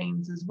quartz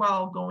veins as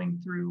well going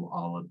through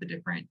all of the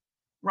different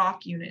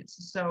rock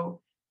units.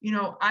 So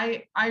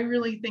I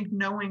really think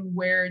knowing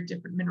where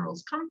different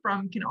minerals come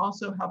from can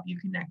also help you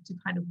connect to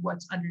kind of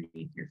what's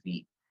underneath your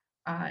feet.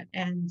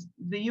 And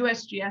the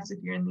USGS,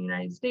 if you're in the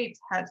United States,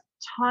 has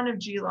a ton of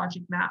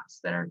geologic maps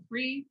that are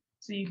free,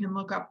 so you can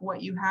look up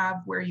what you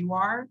have where you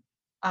are.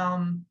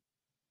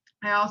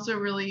 I also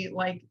really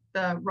like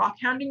the rock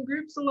hounding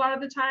groups. A lot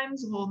of the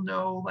times will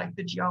know like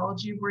the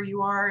geology of where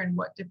you are and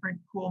what different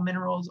cool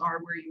minerals are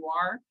where you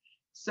are.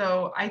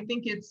 So I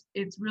think it's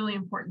really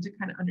important to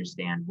kind of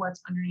understand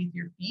what's underneath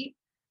your feet,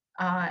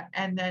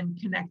 and then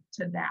connect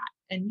to that.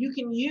 And you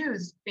can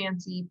use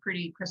fancy,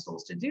 pretty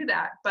crystals to do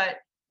that. But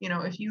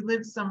if you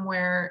live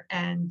somewhere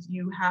and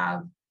you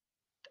have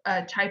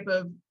a type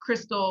of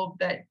crystal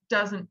that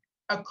doesn't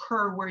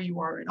occur where you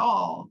are at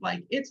all,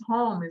 like its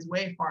home is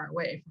way far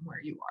away from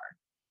where you are.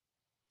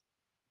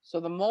 So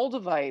the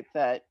moldavite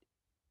that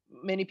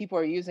many people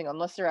are using,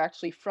 unless they're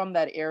actually from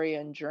that area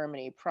in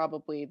Germany,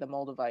 probably the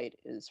moldavite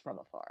is from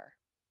afar.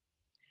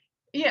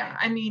 Yeah,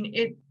 I mean,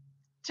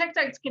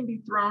 tektites can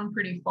be thrown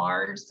pretty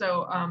far.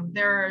 So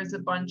there's a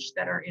bunch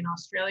that are in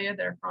Australia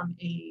that are from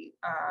a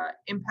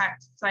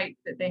impact site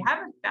that they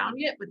haven't found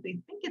yet, but they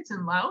think it's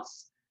in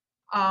Laos.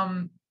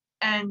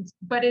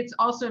 But it's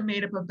also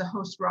made up of the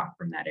host rock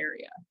from that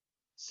area.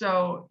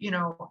 So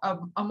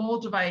a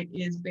moldavite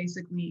is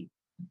basically,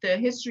 the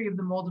history of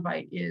the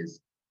moldavite is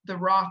the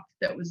rock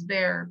that was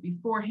there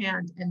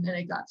beforehand, and then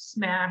it got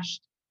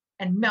smashed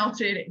and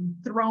melted and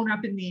thrown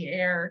up in the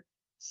air.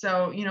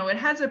 So, it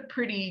has a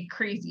pretty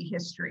crazy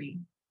history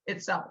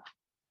itself,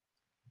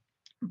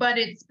 but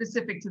it's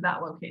specific to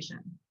that location.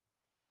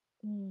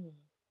 Mm.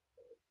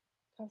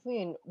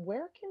 Kathleen,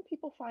 where can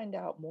people find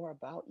out more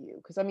about you?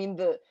 Because I mean,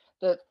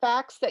 the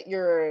facts that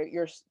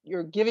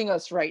you're giving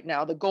us right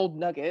now, the gold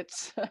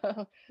nuggets,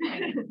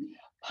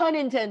 pun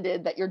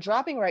intended, that you're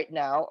dropping right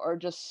now are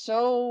just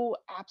so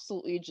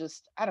absolutely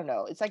just, I don't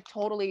know, it's like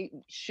totally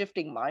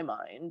shifting my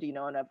mind,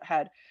 and I've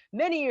had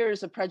many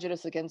years of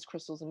prejudice against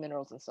crystals and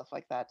minerals and stuff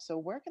like that. So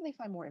where can they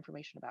find more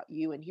information about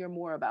you and hear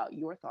more about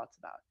your thoughts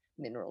about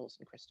minerals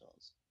and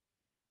crystals?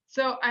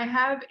 So I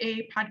have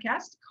a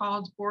podcast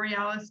called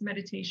Borealis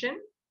Meditation,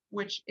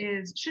 which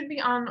should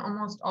be on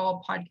almost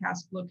all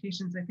podcast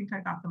locations. I think I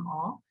got them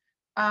all.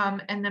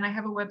 And then I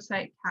have a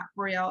website,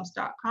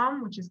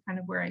 catborealis.com, which is kind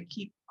of where I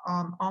keep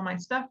all my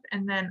stuff.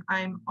 And then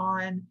I'm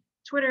on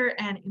Twitter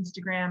and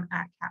Instagram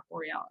at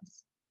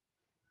catborealis.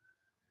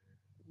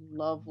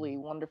 Lovely,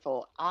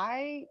 wonderful.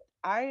 I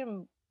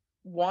am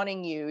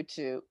wanting you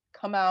to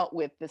come out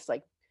with this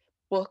like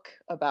book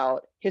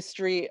about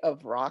history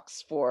of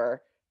rocks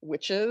for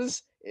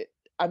witches.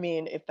 I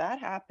mean, if that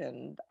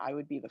happened, I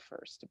would be the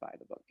first to buy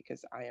the book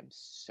because I am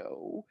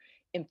so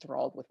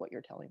enthralled with what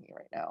you're telling me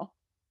right now.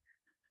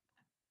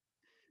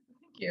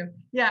 Thank you.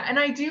 Yeah, and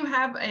I do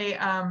have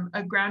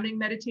a grounding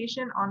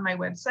meditation on my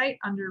website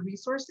under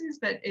resources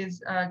that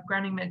is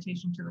grounding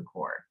meditation to the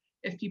core,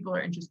 if people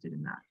are interested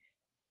in that.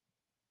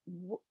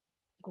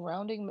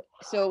 Grounding.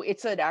 So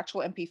it's an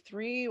actual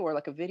MP3 or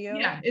like a video?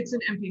 Yeah, it's an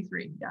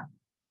MP3. Yeah.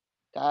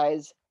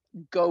 Guys,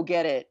 go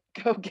get it.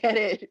 Go get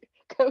it.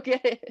 Go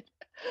get it.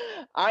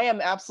 I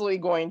am absolutely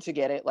going to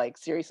get it. Like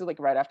seriously, like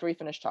right after we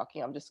finish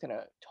talking, I'm just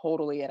gonna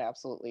totally and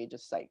absolutely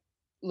just like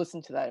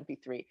listen to that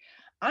MP3.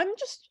 I'm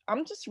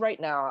just right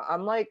now,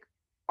 I'm like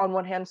on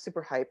one hand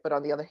super hyped, but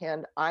on the other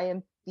hand, I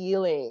am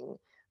feeling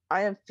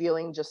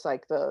just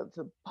like the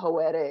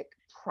poetic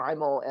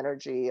primal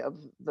energy of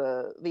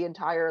the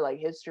entire like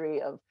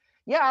history of,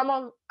 yeah, I'm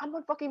on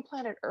fucking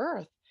planet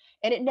Earth.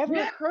 And it never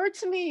Yeah. occurred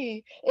to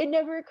me. It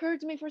never occurred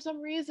to me for some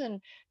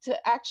reason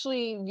to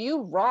actually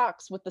view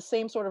rocks with the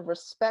same sort of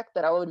respect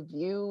that I would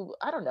view,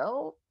 I don't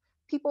know.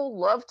 People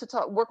love to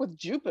work with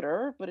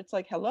Jupiter, but it's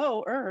like,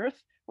 hello,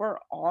 Earth. We're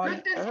on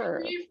Earth is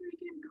Earth. pretty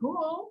freaking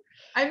cool.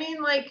 I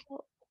mean, like,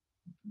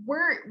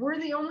 we're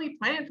the only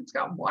planet that's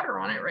got water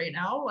on it right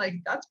now. Like,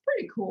 that's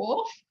pretty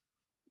cool.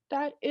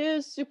 That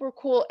is super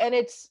cool. And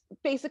it's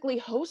basically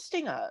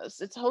hosting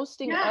us. It's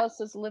hosting Yeah. us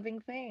as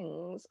living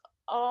things.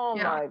 Oh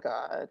Yeah. my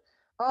God.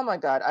 Oh my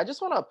God. I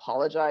just want to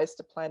apologize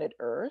to planet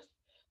Earth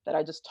that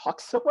I just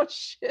talked so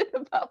much shit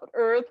about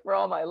Earth for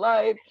all my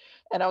life.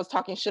 And I was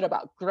talking shit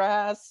about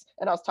grass,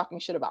 and I was talking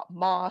shit about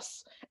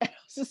moss, and I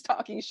was just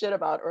talking shit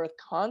about Earth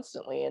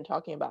constantly and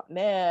talking about,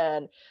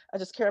 man, I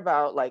just care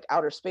about like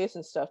outer space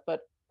and stuff.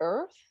 But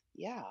Earth,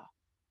 yeah.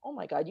 Oh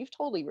my God. You've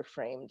totally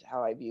reframed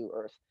how I view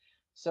Earth.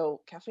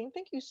 So, Kathleen,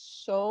 thank you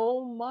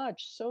so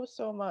much. So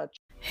much.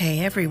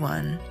 Hey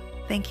everyone,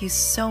 thank you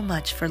so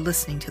much for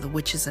listening to the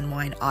Witches and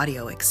Wine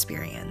audio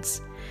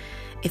experience.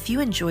 If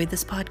you enjoyed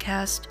this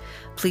podcast,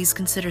 please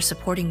consider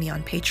supporting me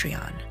on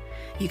Patreon.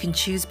 You can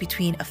choose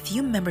between a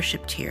few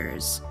membership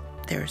tiers.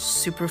 They're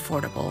super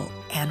affordable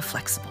and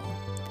flexible.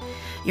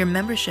 Your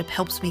membership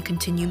helps me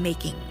continue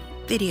making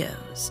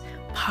videos,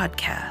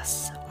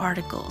 podcasts,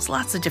 articles,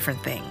 lots of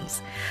different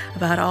things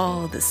about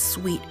all this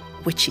sweet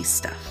witchy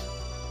stuff.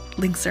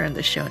 Links are in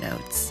the show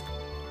notes.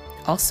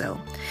 Also,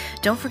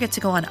 don't forget to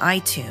go on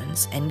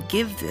iTunes and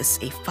give this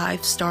a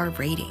 5-star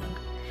rating.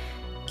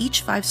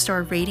 Each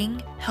 5-star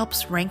rating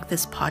helps rank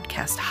this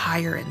podcast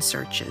higher in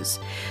searches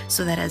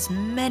so that as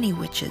many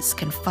witches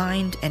can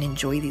find and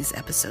enjoy these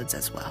episodes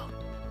as well.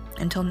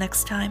 Until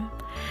next time,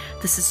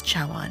 this is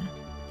Chawan,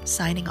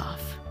 signing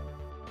off.